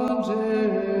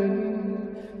angeli,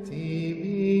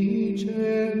 tibi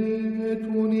celi et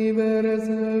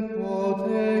universe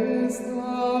potestates,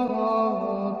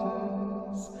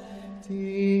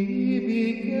 tibi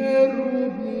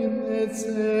cherubim et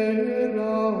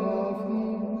seraphim,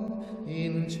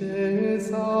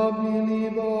 incessabili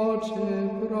voce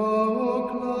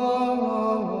proclamant,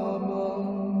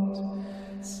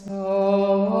 Sanctus,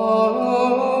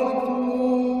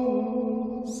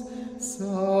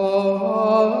 Sanctus,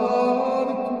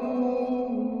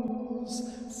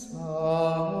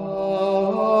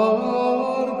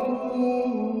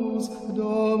 Sanctus,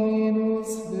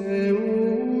 Dominus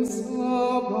Deus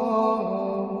Sabaoth,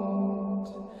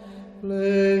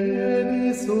 pleni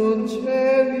sunt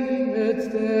celi et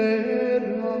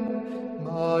terra,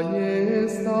 majestatis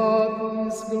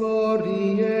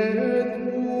gloriae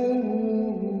Tuae,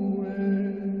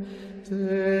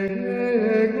 Te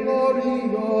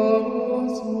gloriosus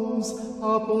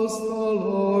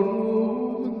apostolorum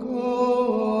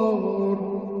chorus,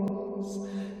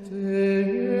 Te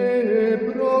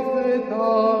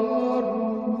prophetarum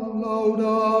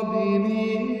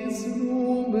laudabilis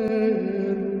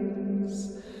numerus,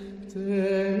 Te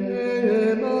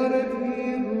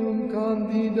martyrum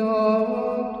candidatus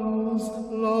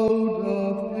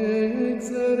laudat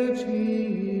exercitus,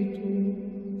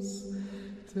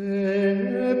 Te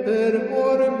per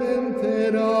orbem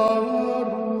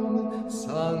terrarum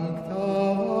sancta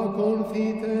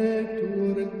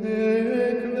confitetur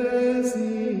ecclesia,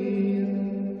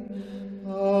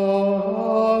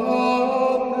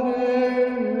 Patrem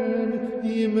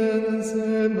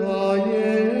immense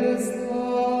majestatis,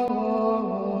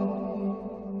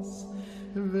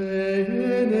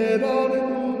 venerandum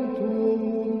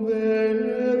tuum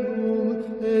verum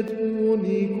et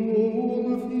unicum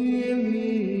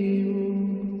Filium,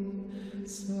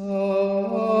 Sanctum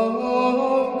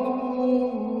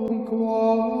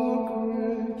quoque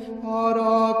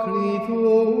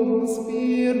Paraclitum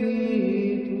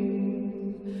Spiritum,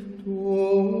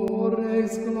 Tuo Rex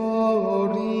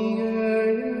Gloriae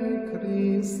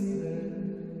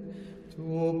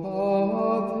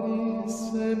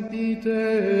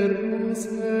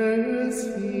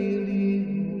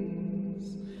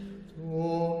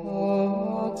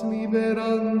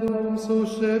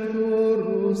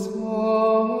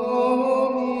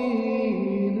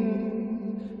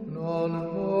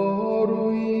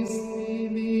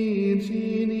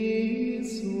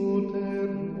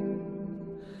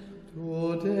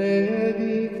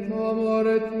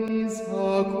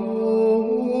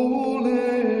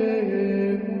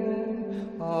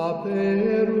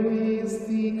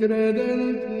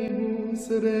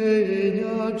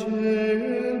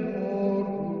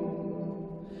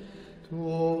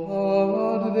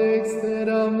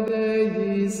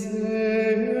sedes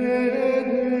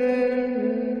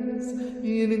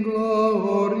in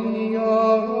gloria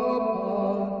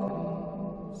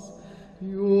Patris,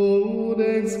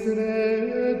 iudex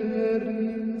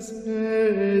crederis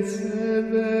et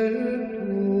seventurus,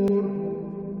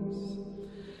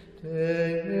 te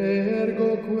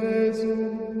ergo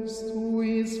quesus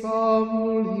tuis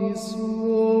famulis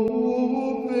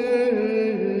subveni,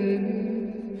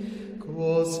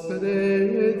 quos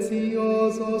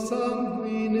precioso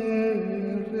sanguine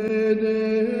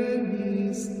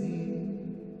redemisti,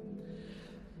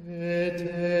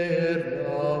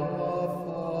 eterna fac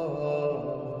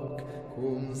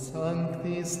cum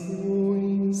sanctis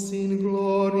tuis in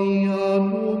gloria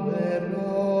numerari,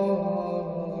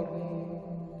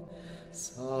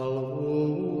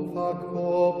 salvum fac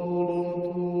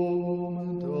populum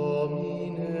tuum,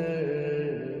 Domine,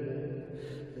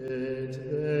 et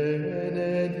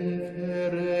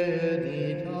benedicere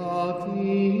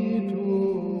hereditati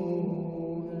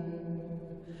Tuae,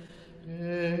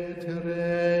 et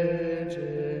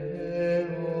rege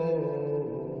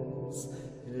eos,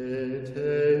 et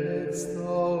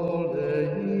extole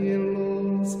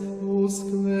illos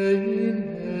usque in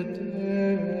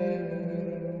aeternum,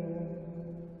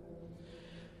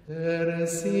 per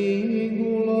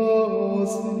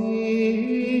singulos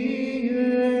dies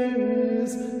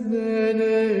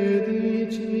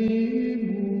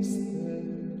benedicimus te,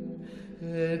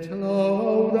 et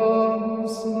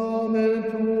laudamus nomen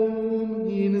tuum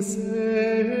in seculum,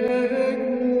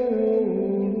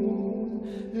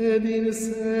 et in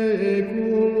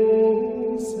seculum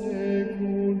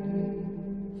seculi.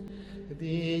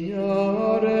 Digna